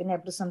just haven't been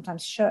able to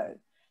sometimes show.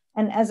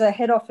 And as a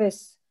head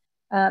office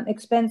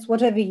expense,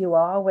 whatever you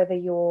are, whether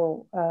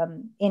you're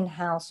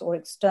in-house or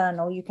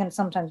external, you can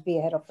sometimes be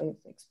a head office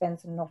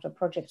expense and not a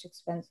project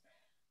expense.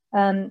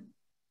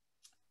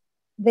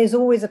 There's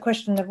always a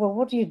question of, well,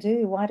 what do you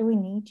do? Why do we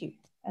need you?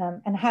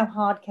 And how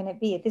hard can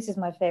it be? This is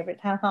my favorite.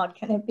 How hard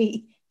can it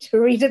be to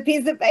read a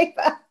piece of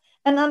paper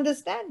and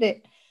understand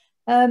it?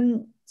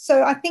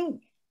 So I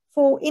think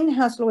for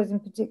in-house lawyers in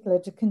particular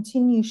to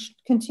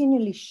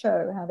continually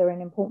show how they're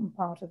an important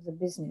part of the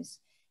business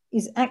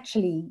is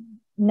actually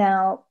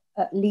now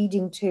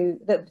leading to,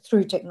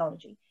 through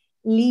technology,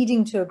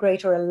 leading to a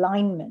greater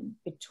alignment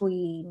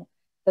between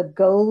the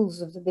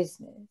goals of the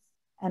business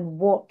and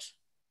what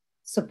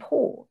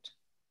support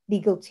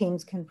legal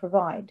teams can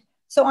provide.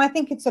 So I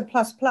think it's a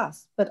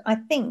plus, but I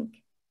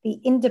think the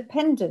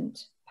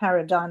independent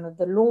paradigm of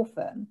the law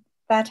firm,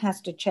 that has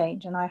to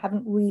change. And I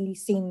haven't really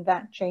seen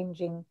that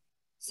changing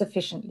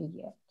sufficiently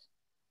yet.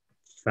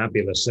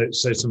 Fabulous.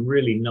 So some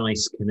really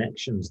nice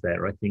connections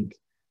there. I think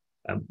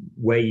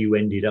where you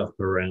ended up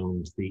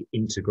around the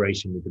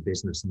integration with the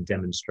business and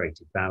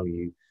demonstrated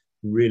value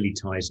really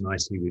ties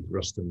nicely with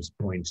Rustum's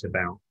point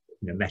about,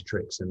 you know,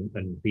 metrics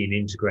and being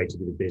integrated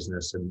with the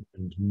business and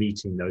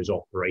meeting those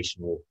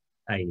operational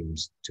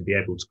aims to be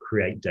able to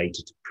create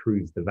data to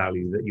prove the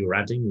value that you're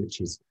adding,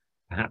 which is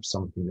perhaps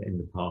something that in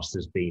the past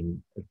has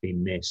been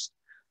missed.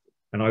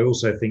 And I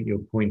also think your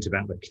point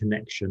about the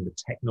connection, the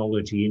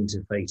technology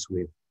interface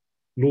with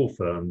law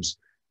firms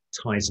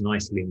ties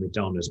nicely in with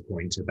Dana's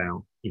point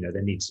about, you know,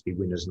 there needs to be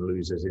winners and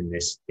losers in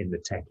the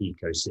tech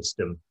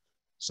ecosystem.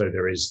 So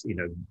there is, you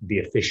know, the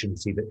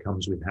efficiency that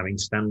comes with having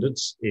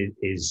standards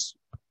is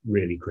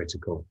really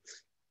critical.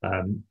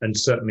 And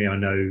certainly I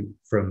know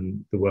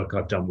from the work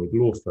I've done with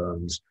law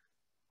firms,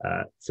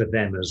 for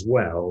them as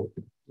well,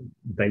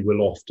 they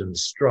will often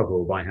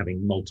struggle by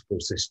having multiple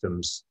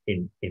systems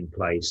in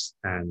place,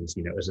 and,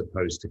 you know, as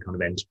opposed to kind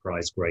of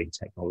enterprise grade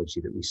technology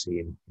that we see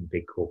in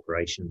big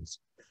corporations.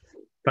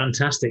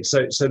 Fantastic.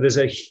 So there's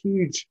a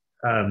huge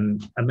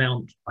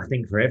amount, I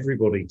think, for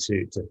everybody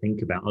to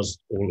think about, us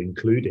all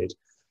included.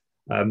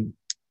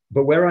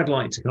 But where I'd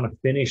like to kind of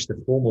finish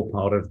the formal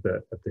part of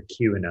the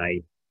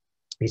Q&A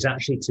is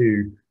actually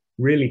to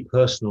really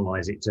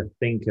personalize it, to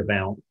think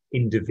about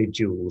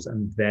individuals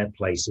and their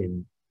place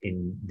in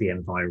the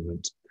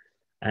environment.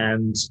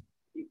 And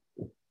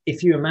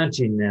if you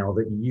imagine now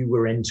that you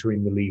were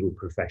entering the legal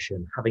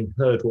profession, having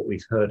heard what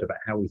we've heard about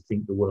how we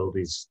think the world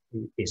is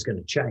going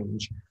to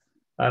change,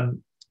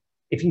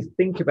 if you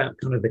think about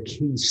kind of the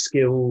key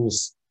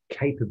skills,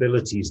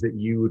 capabilities that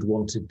you would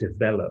want to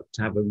develop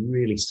to have a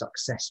really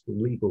successful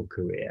legal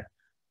career,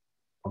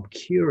 I'm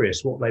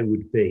curious what they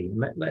would be.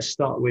 Let's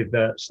start with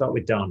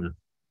Dana.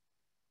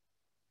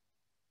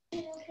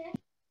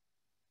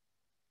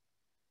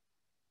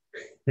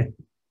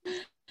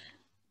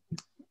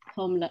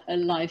 Home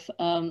life,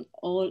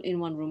 all in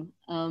one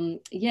room.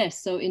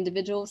 Yes, so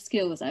individual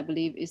skills, I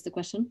believe, is the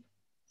question.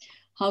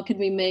 How can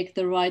we make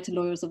the right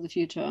lawyers of the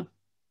future?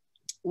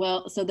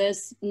 Well, so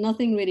there's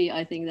nothing really,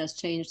 I think, that's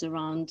changed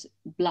around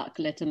black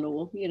letter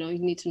law. You know, you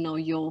need to know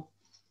your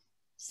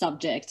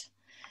subject.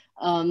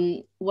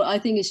 What I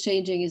think is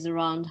changing is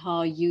around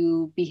how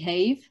you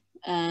behave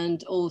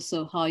and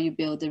also how you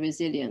build the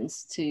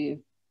resilience to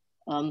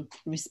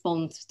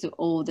respond to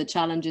all the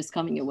challenges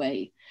coming your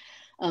way.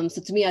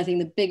 So to me, I think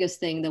the biggest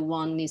thing that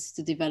one needs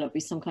to develop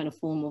is some kind of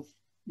form of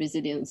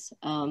resilience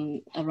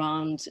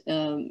around,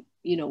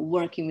 you know,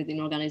 working within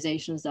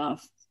organizations that,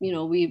 you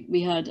know,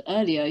 we heard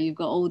earlier, you've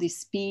got all this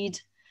speed,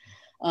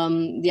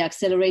 the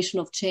acceleration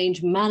of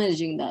change,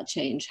 managing that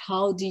change.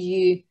 How do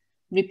you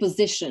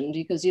reposition?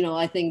 Because, you know,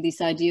 I think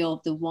this idea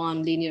of the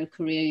one linear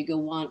career, you go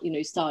one, you know,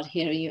 you start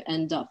here and you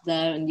end up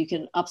there and you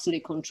can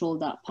absolutely control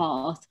that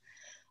path.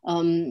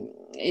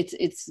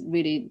 It's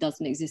really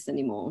doesn't exist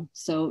anymore.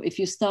 So if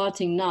you're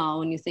starting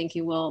now and you're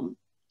thinking, well,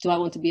 do I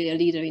want to be a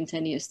leader in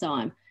 10 years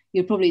time?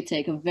 You'll probably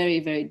take a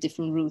very, very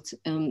different route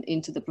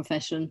into the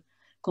profession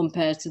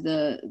compared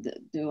to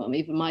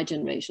even my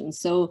generation.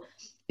 So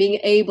being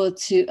able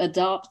to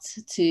adapt,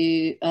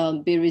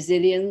 to be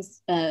resilient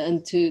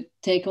and to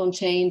take on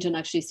change and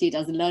actually see it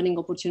as a learning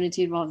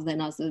opportunity rather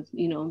than as a,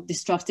 you know,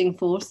 distracting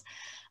force.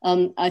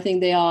 I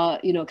think they are,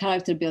 you know,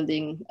 character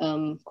building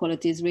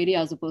qualities really,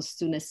 as opposed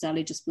to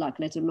necessarily just black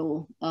letter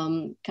law.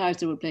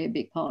 Character will play a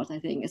big part, I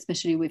think,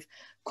 especially with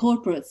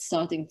corporates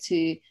starting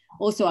to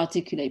also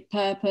articulate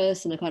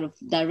purpose and a kind of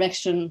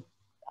direction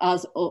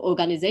as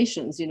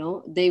organizations. You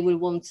know, they will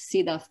want to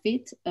see that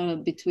fit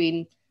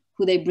between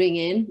who they bring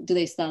in. Do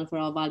they stand for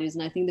our values?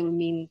 And I think they will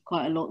mean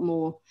quite a lot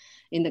more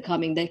in the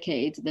coming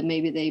decade than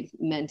maybe they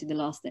meant in the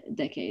last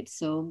decade.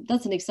 So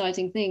that's an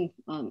exciting thing,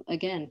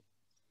 again.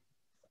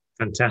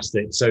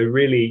 Fantastic. So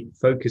really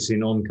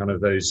focusing on kind of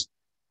those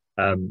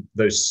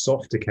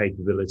softer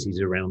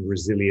capabilities around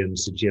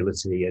resilience,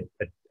 agility,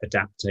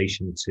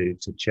 adaptation to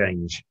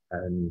change,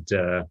 and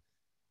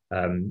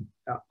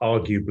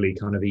arguably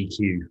kind of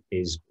EQ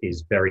is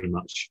very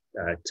much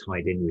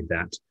tied in with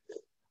that.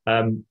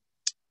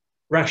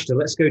 Rashda,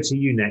 let's go to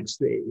you next.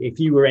 If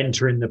you were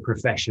entering the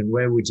profession,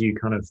 where would you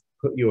kind of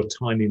put your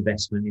time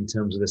investment in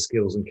terms of the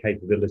skills and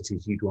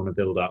capabilities you'd want to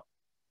build up?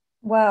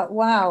 Well,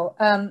 wow.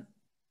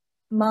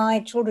 My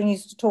children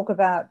used to talk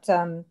about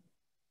the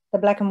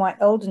black and white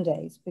olden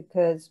days,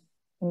 because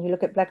when you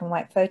look at black and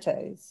white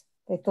photos,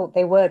 they thought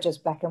they were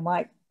just black and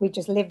white. We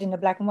just lived in a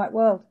black and white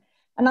world.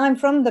 And I'm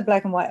from the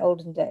black and white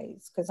olden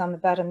days because I'm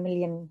about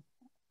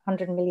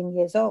 100 million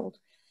years old.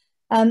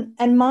 And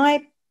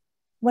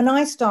when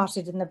I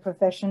started in the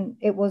profession,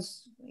 it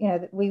was, you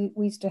know, we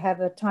used to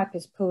have a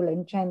typist pool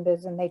in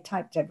chambers and they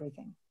typed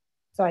everything.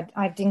 So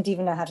I didn't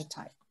even know how to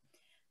type.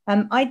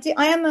 I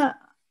am a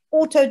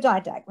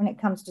autodidact when it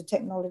comes to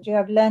technology.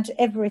 I've learned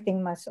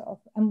everything myself.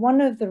 And one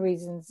of the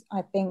reasons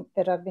I think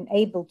that I've been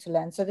able to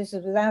learn, so this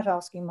is without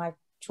asking my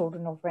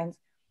children or friends,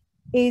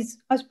 is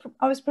I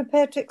was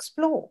prepared to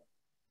explore.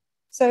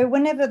 So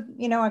whenever,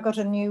 you know, I got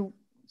a new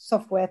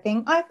software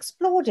thing, I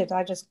explored it.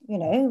 I just, you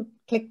know,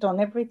 clicked on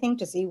everything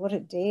to see what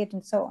it did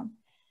and so on.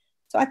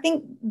 So I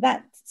think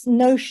that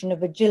notion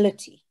of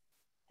agility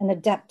and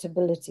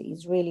adaptability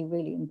is really,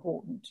 really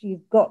important.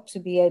 You've got to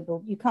be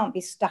able, you can't be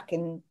stuck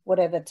in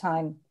whatever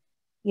time,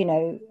 you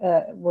know,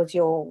 was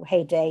your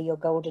heyday, your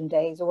golden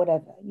days or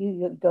whatever,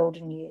 your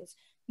golden years.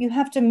 You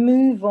have to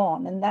move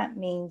on, and that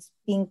means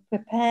being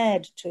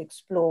prepared to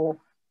explore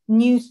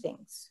new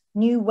things,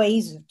 new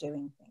ways of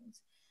doing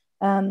things,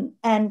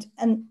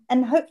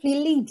 and hopefully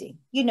leading,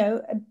 you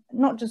know,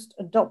 not just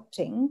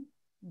adopting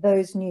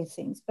those new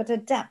things, but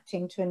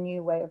adapting to a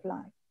new way of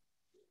life.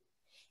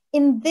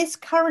 In this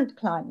current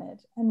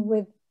climate, and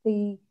with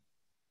the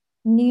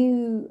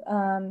new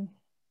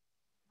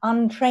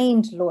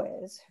untrained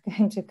lawyers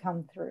going to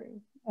come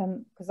through,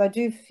 because I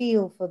do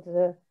feel for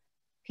the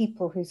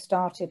people who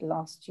started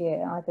last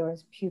year, either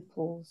as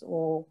pupils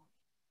or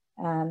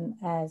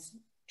as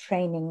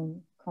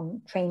trainees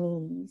on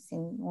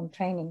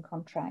training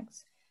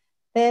contracts.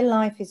 Their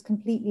life is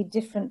completely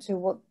different to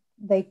what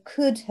they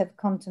could have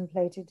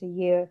contemplated a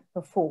year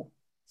before.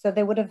 So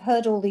they would have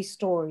heard all these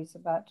stories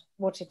about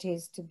what it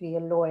is to be a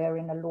lawyer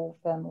in a law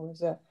firm or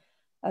as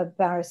a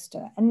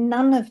barrister, and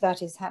none of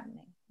that is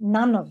happening,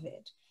 none of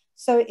it.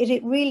 So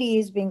it really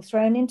is being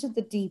thrown into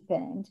the deep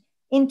end,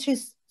 into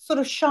sort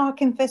of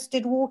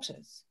shark-infested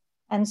waters,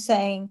 and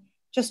saying,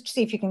 just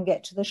see if you can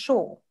get to the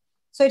shore.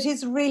 So it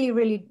is a really,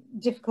 really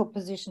difficult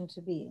position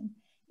to be in.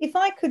 If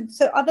I could,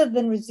 so other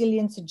than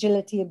resilience,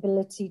 agility,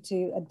 ability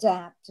to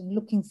adapt and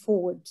looking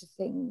forward to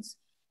things,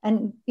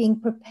 and being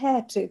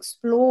prepared to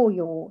explore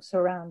your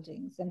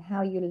surroundings and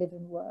how you live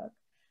and work.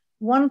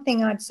 One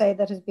thing I'd say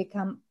that has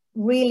become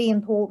really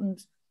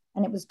important,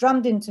 and it was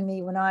drummed into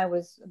me when I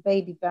was a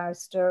baby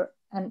barrister,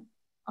 and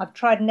I've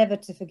tried never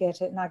to forget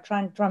it, and I try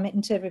and drum it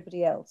into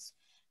everybody else.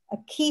 A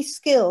key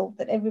skill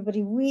that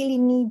everybody really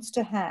needs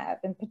to have,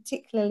 and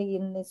particularly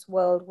in this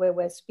world where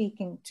we're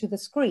speaking to the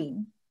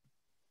screen,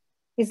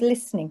 is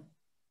listening.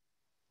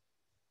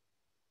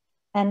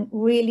 And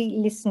really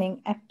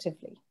listening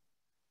actively.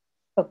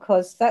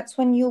 Because that's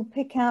when you'll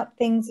pick out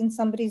things in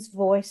somebody's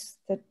voice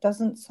that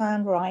doesn't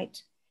sound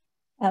right.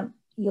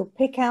 You'll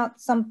pick out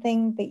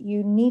something that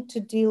you need to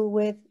deal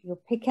with.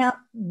 You'll pick out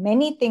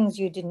many things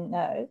you didn't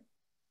know.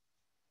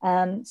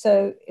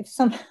 So if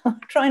I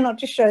try not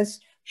to show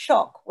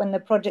shock when the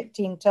project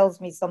team tells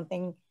me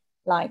something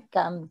like,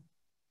 oh,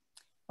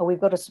 we've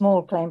got a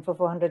small claim for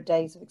 400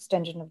 days of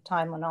extension of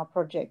time on our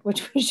project,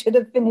 which we should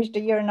have finished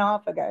 1.5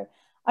 years ago.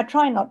 I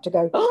try not to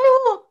go,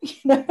 oh, you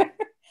know.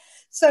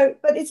 So,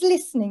 but it's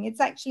listening. It's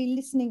actually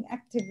listening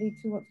actively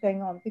to what's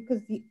going on,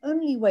 because the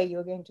only way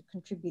you're going to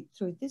contribute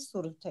through this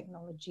sort of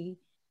technology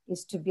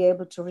is to be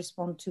able to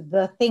respond to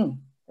the thing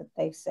that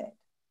they've said.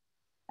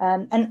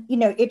 And, you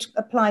know, it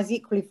applies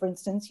equally, for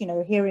instance, you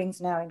know, hearings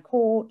now in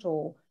court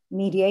or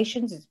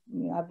mediations.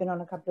 You know, I've been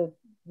on a couple of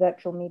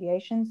virtual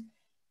mediations,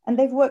 and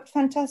they've worked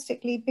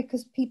fantastically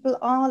because people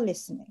are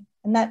listening.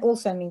 And that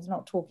also means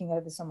not talking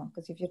over someone,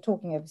 because if you're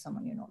talking over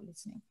someone, you're not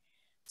listening.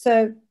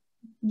 So,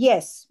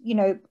 yes, you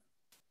know,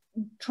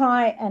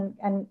 try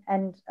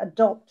and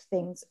adopt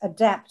things,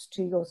 adapt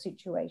to your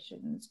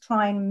situations,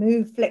 try and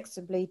move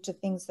flexibly to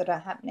things that are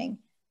happening.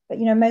 But,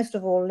 you know, most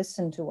of all,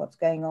 listen to what's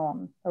going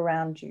on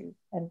around you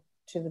and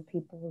to the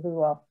people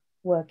who are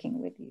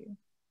working with you.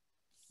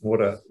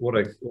 What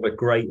a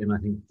great and I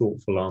think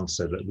thoughtful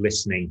answer, that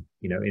listening,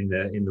 you know,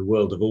 in the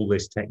world of all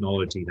this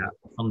technology, that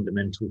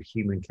fundamental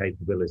human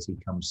capability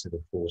comes to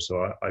the fore.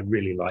 So I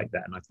really like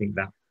that. And I think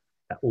that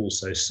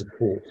also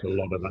supports a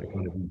lot of that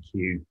kind of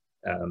EQ,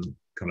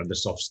 kind of the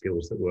soft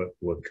skills that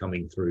were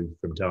coming through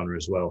from Dana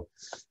as well.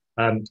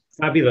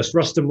 Fabulous.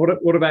 Rustum,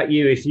 what about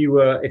you? If you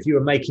were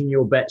making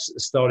your bets at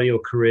the start of your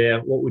career,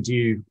 where would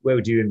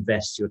you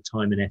invest your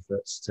time and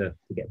efforts to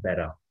get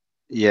better?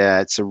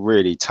 Yeah, it's a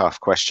really tough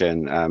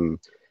question. And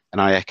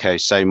I echo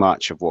so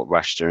much of what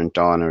Rashda and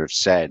Dana have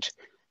said.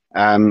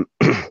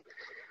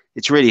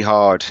 It's really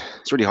hard.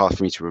 It's really hard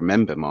for me to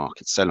remember,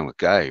 Mark. It's so long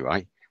ago,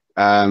 right?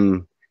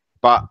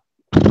 But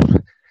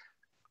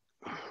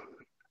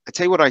I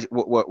tell you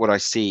what I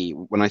see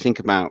when I think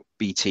about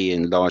BT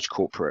and large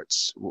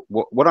corporates.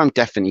 What I'm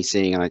definitely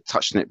seeing, and I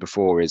touched on it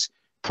before, is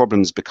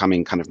problems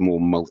becoming kind of more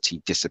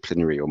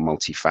multidisciplinary or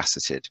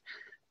multifaceted.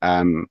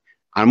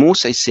 I'm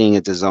also seeing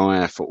a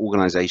desire for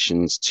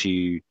organizations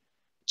to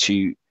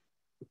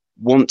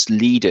want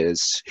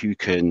leaders who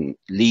can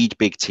lead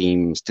big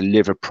teams,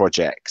 deliver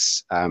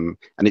projects. And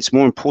it's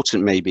more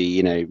important, maybe,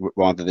 you know,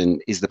 rather than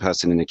is the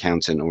person an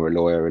accountant or a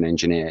lawyer or an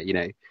engineer, you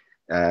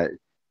know,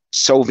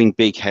 solving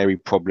big, hairy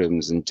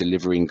problems and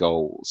delivering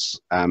goals.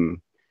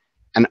 And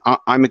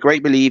I'm a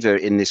great believer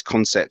in this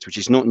concept, which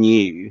is not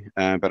new,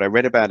 but I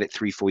read about it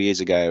 3-4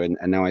 years ago, and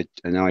now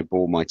I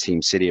bore my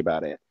team silly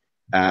about it,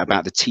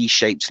 about the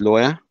T-shaped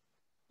lawyer,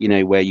 you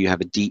know, where you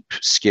have a deep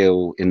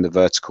skill in the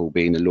vertical,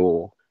 being the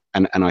law.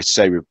 And I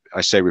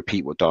so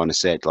repeat what Dana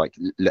said, like,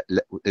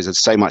 there's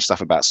so much stuff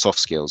about soft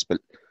skills,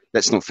 but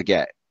let's not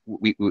forget,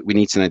 we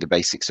need to know the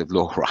basics of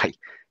law, right?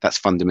 That's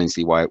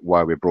fundamentally why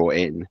we're brought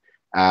in.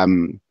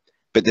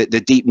 But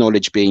the deep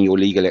knowledge being your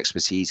legal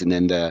expertise, and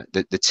then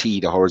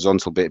the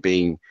horizontal bit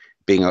being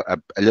a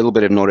little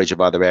bit of knowledge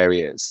of other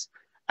areas.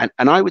 And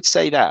I would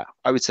say,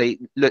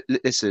 look,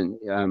 listen,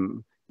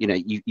 you know,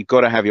 you've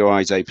got to have your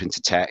eyes open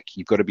to tech.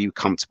 You've got to be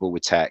comfortable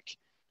with tech.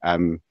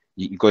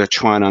 You've got to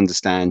try and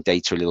understand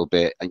data a little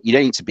bit. You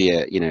don't need to be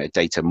a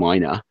data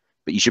miner,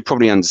 but you should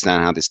probably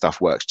understand how this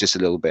stuff works just a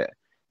little bit.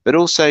 But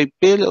also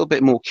be a little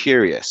bit more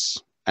curious.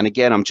 And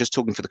again, I'm just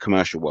talking for the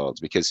commercial world,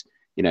 because,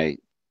 you know,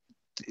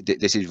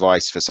 this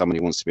advice for somebody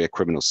who wants to be a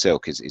criminal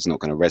silk is not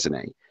going to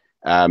resonate.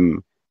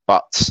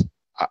 But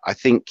I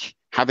think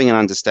having an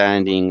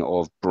understanding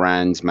of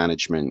brand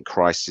management,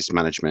 crisis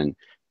management,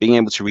 being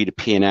able to read a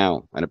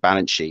P&L and a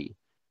balance sheet,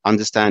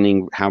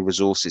 understanding how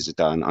resources are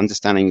done,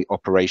 understanding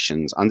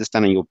operations,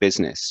 understanding your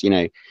business. You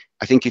know,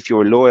 I think if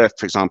you're a lawyer,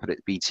 for example,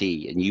 at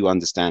BT, and you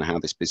understand how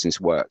this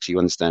business works, you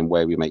understand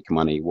where we make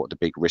money, what the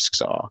big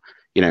risks are,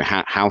 you know,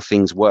 how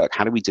things work,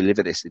 how do we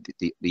deliver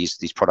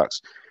these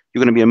products,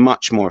 you're going to be a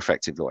much more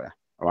effective lawyer,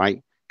 all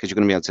right? Because you're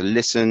going to be able to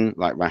listen,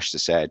 like Rashda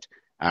said,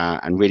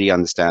 and really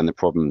understand the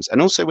problems.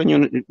 And also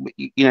when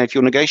if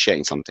you're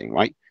negotiating something,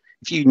 right?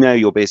 If you know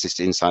your business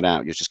inside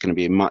out, you're just going to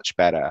be much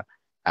better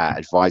at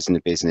advising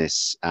the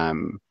business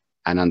and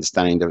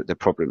understanding the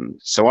problem.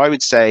 So I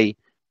would say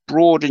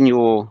broaden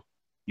your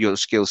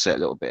skill set a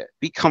little bit.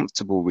 Be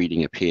comfortable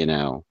reading a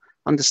P&L.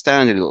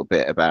 Understand a little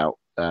bit about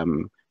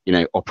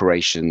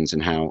operations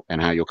and how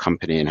your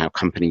company and how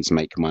companies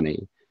make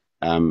money.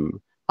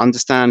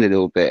 Understand a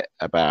little bit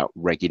about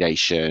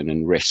regulation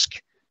and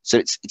risk. So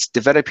it's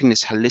developing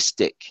this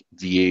holistic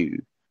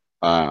view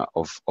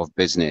of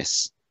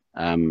business.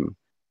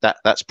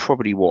 That's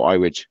probably what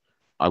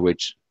I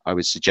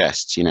would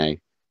suggest. You know,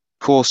 of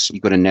course,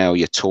 you've got to nail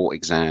your tort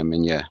exam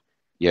and your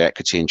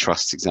equity and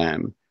trust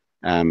exam.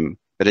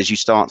 But as you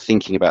start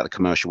thinking about the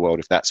commercial world,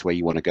 if that's where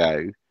you want to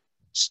go,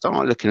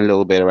 start looking a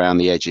little bit around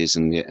the edges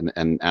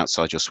and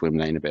outside your swim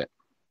lane a bit.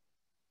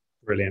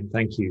 Brilliant,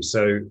 thank you.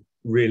 So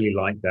really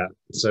like that.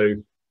 So,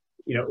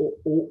 you know,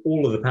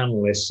 all of the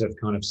panelists have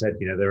kind of said,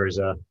 you know, there is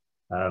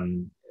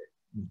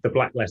the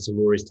black letter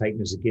law is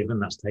taken as a given.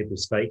 That's table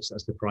stakes.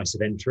 That's the price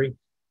of entry.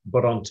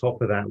 But on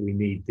top of that, we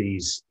need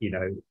these, you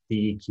know,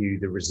 the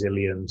EQ, the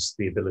resilience,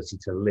 the ability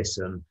to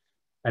listen,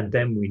 And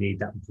then we need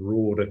that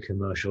broader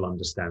commercial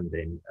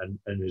understanding. And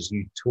as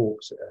you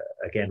talked,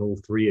 again, all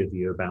three of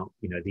you about,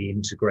 the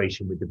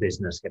integration with the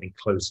business, getting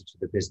closer to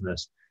the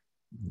business,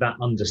 that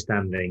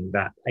understanding,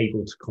 that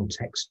able to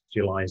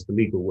contextualize the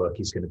legal work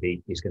is going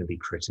to be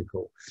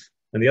critical.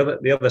 And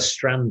the other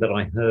strand that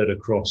I heard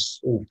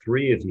across all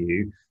three of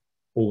you,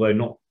 although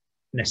not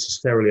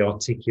necessarily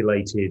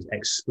articulated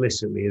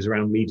explicitly, is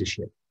around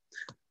leadership.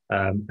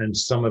 And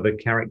some of the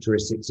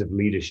characteristics of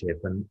leadership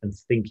and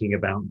thinking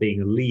about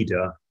being a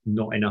leader,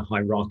 not in a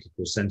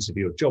hierarchical sense of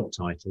your job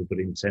title, but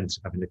in sense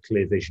of having a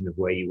clear vision of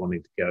where you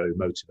wanted to go,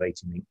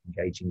 motivating and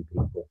engaging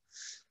people.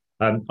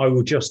 I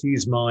will just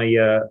use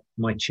my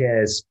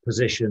chair's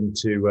position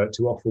to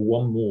offer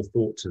one more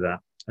thought to that,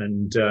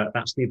 and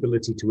that's the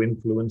ability to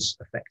influence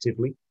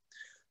effectively.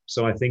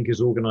 So I think as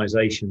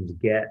organisations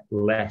get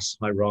less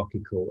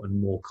hierarchical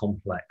and more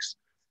complex,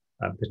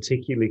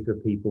 particularly for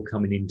people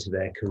coming into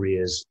their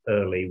careers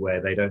early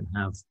where they don't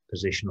have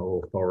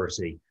positional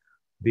authority,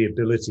 the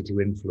ability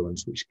to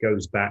influence, which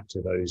goes back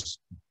to those,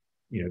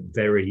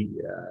 very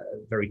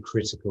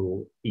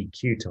critical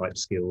EQ type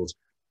skills,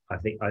 I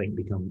think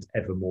becomes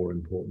ever more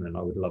important. And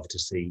I would love to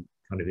see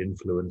kind of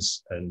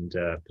influence and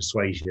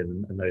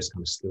persuasion and those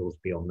kind of skills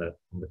be on the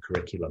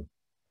curriculum.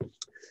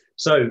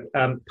 So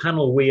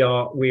panel, we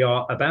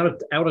are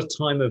about out of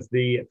time for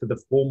the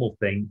formal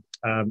thing.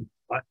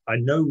 I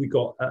know we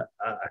got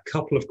a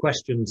couple of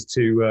questions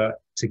to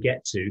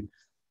get to.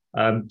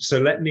 So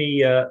let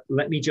me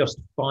just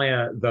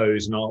fire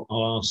those, and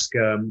I'll ask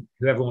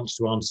whoever wants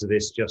to answer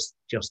this, just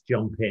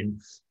jump in.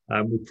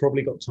 We've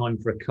probably got time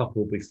for a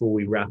couple before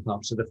we wrap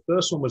up. So the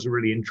first one was a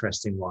really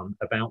interesting one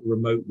about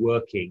remote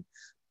working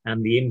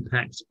and the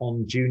impact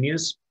on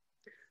juniors.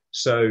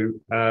 So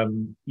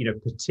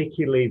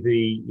particularly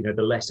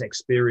the less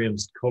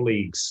experienced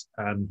colleagues.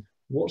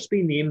 What's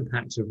been the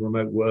impact of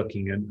remote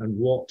working, and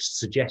what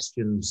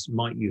suggestions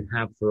might you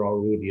have for our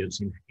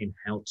audience in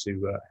how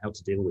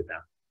to deal with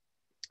that?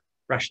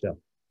 Rashda.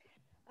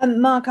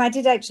 Mark, I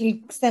did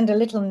actually send a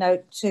little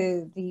note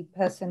to the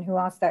person who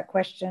asked that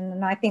question,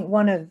 and I think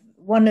one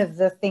of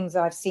the things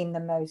I've seen the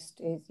most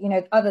is,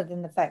 other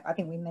than the fact I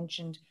think we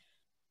mentioned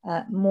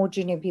more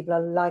junior people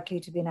are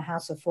likely to be in a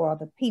house of 4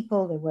 other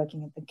people, they're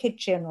working at the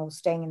kitchen or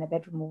staying in a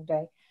bedroom all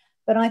day.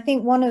 But I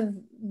think one of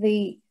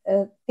the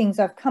things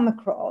I've come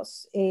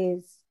across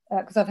is,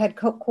 because I've had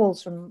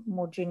calls from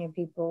more junior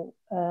people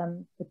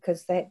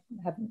because they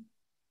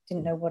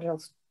didn't know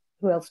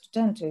who else to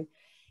turn to,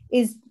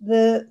 is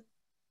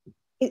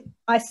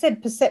I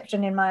said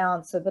perception in my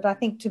answer, but I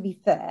think, to be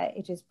fair,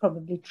 it is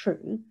probably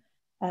true,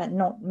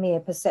 not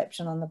mere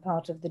perception on the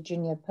part of the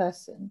junior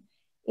person,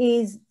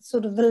 is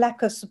sort of the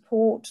lack of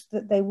support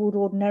that they would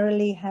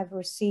ordinarily have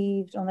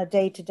received on a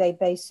day-to-day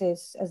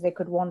basis as they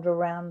could wander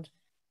around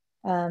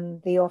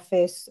the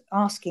office,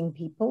 asking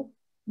people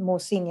more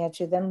senior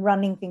to them,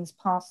 running things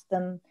past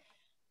them.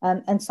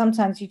 And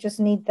sometimes you just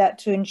need that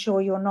to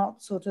ensure you're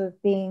not sort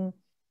of being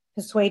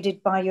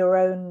persuaded by your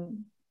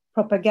own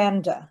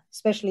propaganda,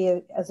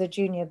 especially as a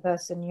junior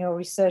person. You're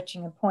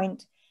researching a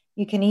point,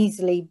 you can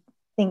easily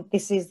think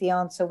this is the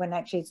answer when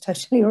actually it's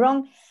totally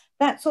wrong.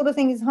 That sort of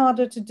thing is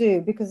harder to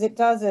do because it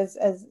does,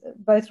 as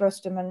both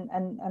Rustum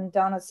and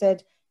Dana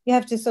said, you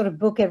have to sort of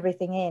book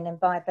everything in, and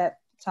by that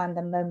time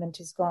the moment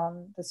is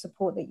gone, the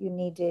support that you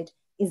needed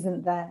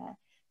isn't there.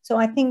 So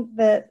I think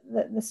that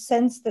the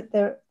sense that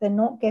they're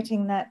not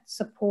getting that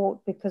support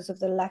because of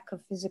the lack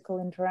of physical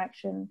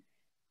interaction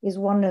is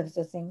one of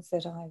the things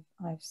that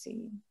I've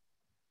seen.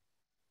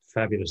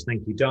 Fabulous,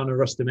 thank you. Dana,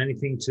 Rustum,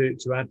 anything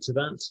to add to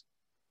that?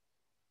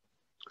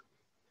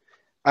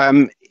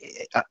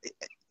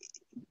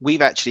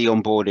 We've actually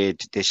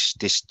onboarded this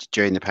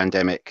during the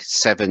pandemic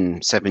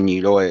 7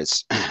 new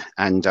lawyers,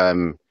 and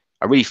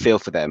I really feel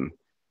for them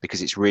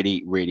because it's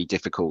really, really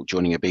difficult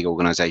joining a big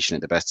organization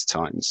at the best of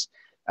times.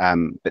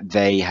 But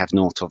they have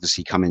not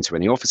obviously come into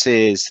any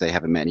offices, they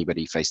haven't met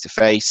anybody face to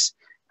face.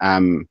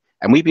 And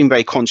we've been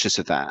very conscious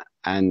of that.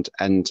 And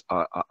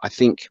I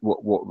think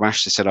what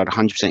Rashda said, I'd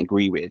 100%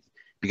 agree with,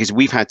 because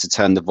we've had to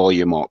turn the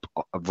volume up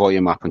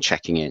on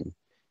checking in.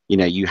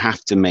 You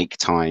have to make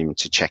time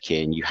to check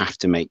in. You have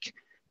to make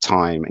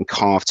time and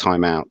carve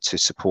time out to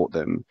support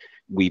them.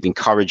 We've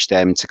encouraged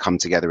them to come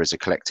together as a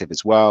collective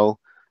as well.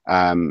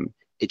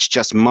 It's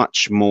just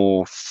much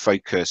more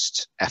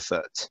focused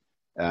effort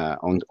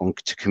on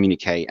to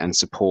communicate and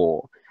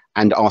support,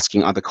 and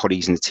asking other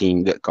colleagues in the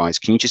team, look guys,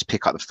 can you just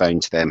pick up the phone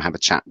to them, have a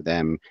chat with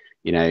them?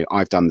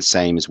 I've done the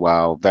same as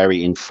well,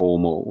 very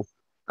informal.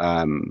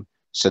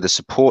 So the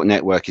support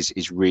network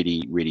is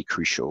really, really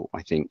crucial,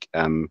 I think,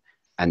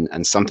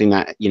 and something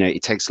that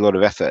it takes a lot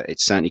of effort. It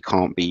certainly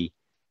can't be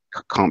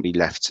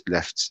left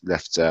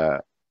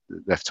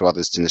to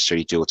others to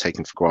necessarily do or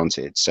taken for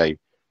granted. So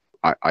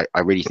I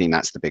really think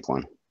that's the big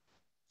one.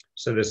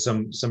 So there's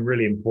some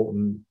really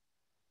important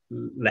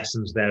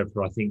lessons there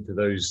for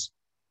those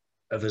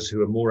of us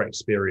who are more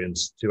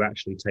experienced to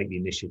actually take the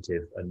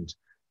initiative. And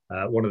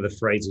one of the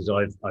phrases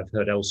I've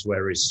heard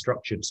elsewhere is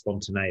structured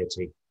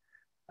spontaneity.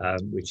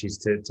 which is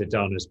to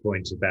Dana's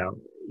point about,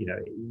 you know,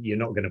 you're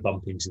not going to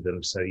bump into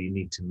them, so you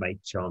need to make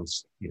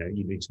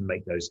you need to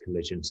make those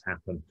collisions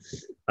happen.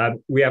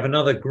 We have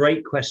another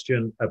great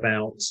question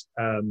about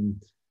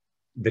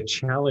the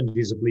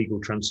challenges of legal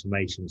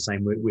transformation,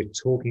 saying we're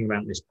talking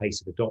about this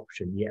pace of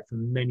adoption, yet for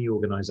many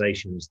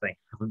organizations, they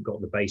haven't got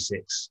the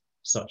basics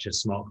such as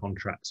smart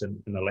contracts and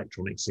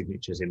electronic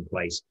signatures in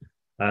place.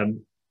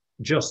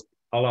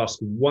 I'll ask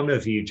one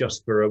of you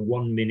just for a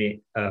 1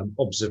 minute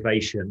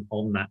observation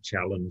on that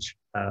challenge,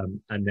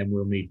 and then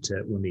we'll need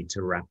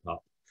to wrap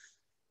up.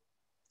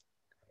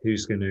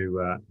 Who's going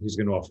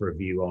to offer a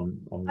view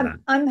on that?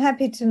 I'm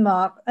happy to,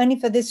 Mark, only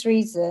for this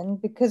reason,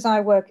 because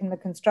I work in the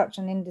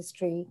construction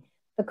industry.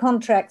 The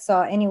contracts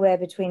are anywhere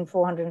between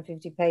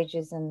 450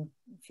 pages and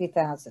a few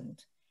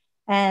thousand.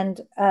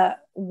 And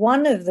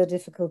one of the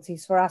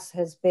difficulties for us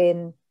has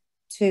been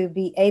to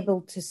be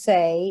able to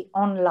say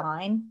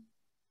online,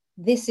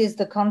 this is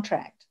the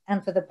contract,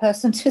 and for the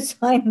person to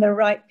sign the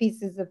right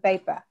pieces of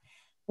paper.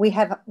 We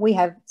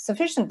have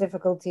sufficient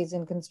difficulties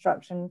in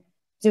construction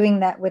doing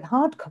that with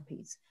hard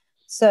copies.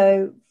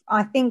 So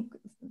I think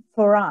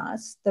for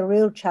us, the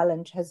real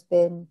challenge has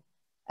been,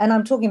 and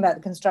I'm talking about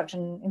the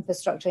construction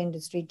infrastructure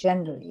industry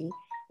generally,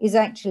 is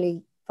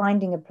actually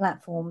finding a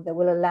platform that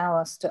will allow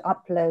us to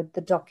upload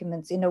the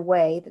documents in a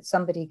way that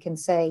somebody can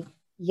say,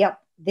 yep,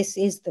 this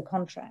is the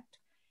contract.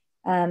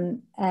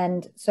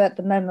 And so at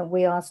the moment,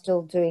 we are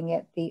still doing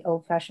it the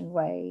old-fashioned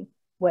way,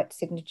 wet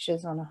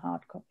signatures on a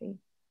hard copy,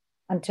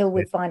 until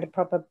we find a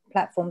proper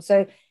platform.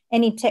 So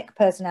any tech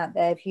person out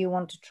there, if you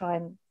want to try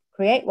and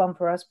create one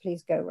for us,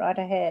 please go right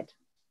ahead.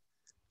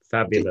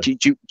 Fabulous.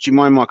 Do you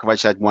mind, Mark, if I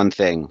just add one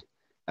thing?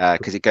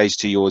 Because it goes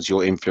towards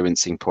your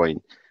influencing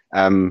point.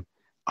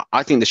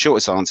 I think the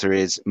shortest answer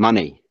is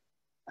money.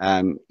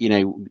 You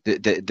know,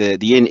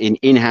 the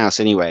in-house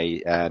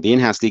anyway, the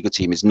in-house legal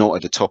team is not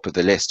at the top of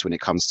the list when it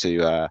comes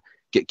to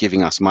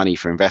giving us money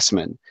for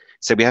investment.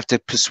 So we have to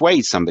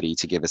persuade somebody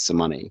to give us some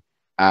money.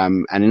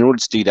 And in order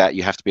to do that,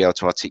 you have to be able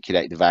to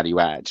articulate the value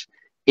add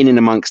in and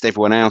amongst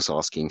everyone else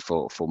asking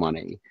for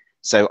money.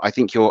 So I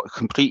think you're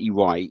completely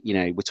right. You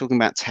know, we're talking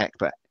about tech,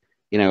 but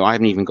you know, I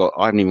haven't even got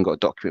a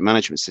document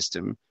management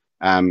system.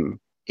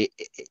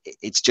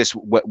 It's just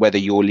whether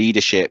your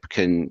leadership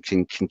can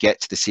get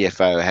to the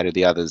CFO ahead of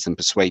the others and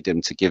persuade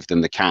them to give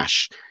them the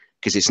cash,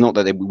 because it's not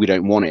that we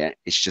don't want it,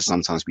 it's just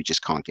sometimes we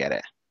just can't get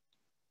it.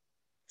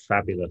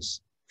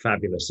 Fabulous.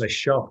 So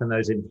sharpen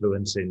those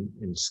influencing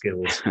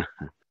skills.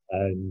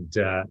 And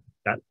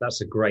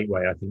that's a great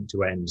way, I think,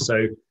 to end.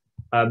 So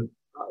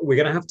we're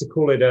going to have to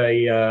call it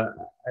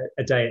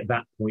a day at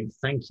that point.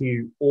 Thank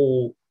you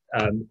all.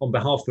 On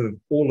behalf of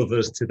all of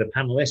us to the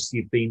panelists,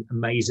 you've been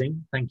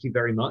amazing. Thank you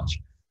very much.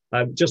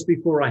 Just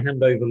before I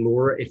hand over,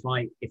 Laura, if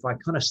I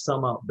kind of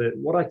sum up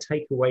what I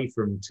take away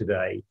from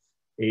today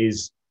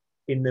is,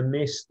 in the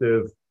midst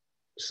of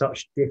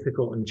such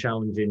difficult and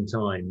challenging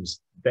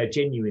times, there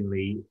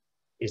genuinely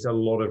is a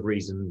lot of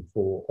reason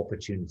for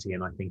opportunity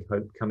and I think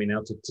hope coming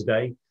out of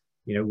today.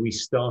 You know, we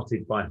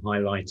started by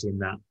highlighting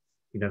that,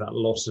 you know, that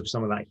loss of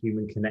some of that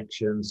human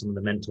connection, some of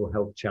the mental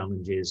health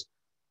challenges,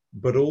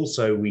 but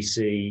also we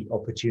see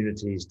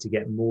opportunities to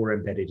get more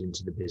embedded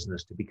into the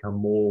business, to become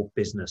more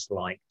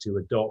business-like, to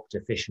adopt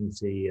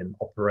efficiency and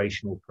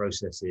operational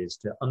processes,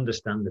 to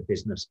understand the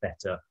business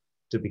better,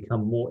 to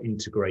become more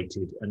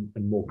integrated and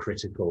more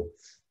critical.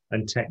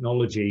 And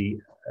technology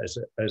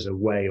as a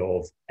way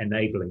of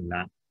enabling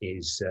that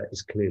is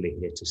clearly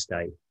here to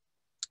stay.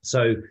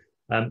 So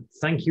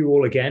thank you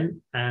all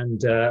again.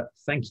 And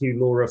thank you,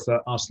 Laura,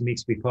 for asking me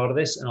to be part of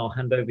this. And I'll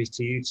hand over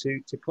to you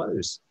to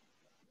close.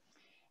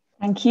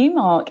 Thank you,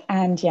 Mark.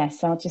 And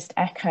yes, I'll just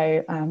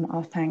echo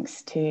our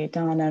thanks to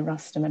Dana,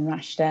 Rustum and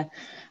Rashda.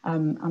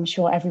 I'm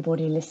sure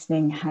everybody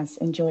listening has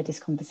enjoyed this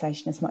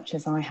conversation as much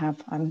as I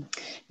have.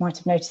 Might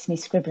have noticed me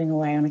scribbling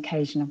away on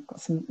occasion. I've got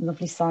some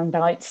lovely sign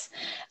bites.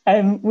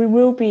 We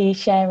will be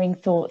sharing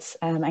thoughts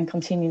and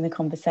continuing the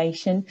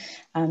conversation.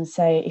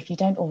 So if you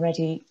don't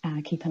already,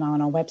 keep an eye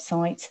on our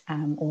website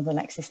or the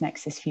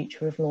LexisNexis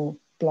Future of Law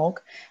blog.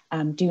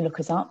 Do look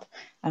us up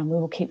and we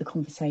will keep the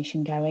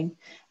conversation going.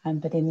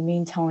 But in the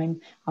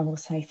meantime, I will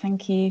say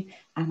thank you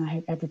and I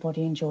hope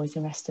everybody enjoys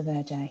the rest of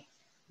their day.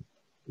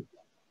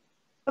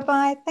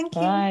 Bye-bye. Thank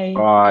you. Bye.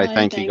 Bye.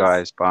 Thank you,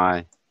 guys.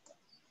 Bye.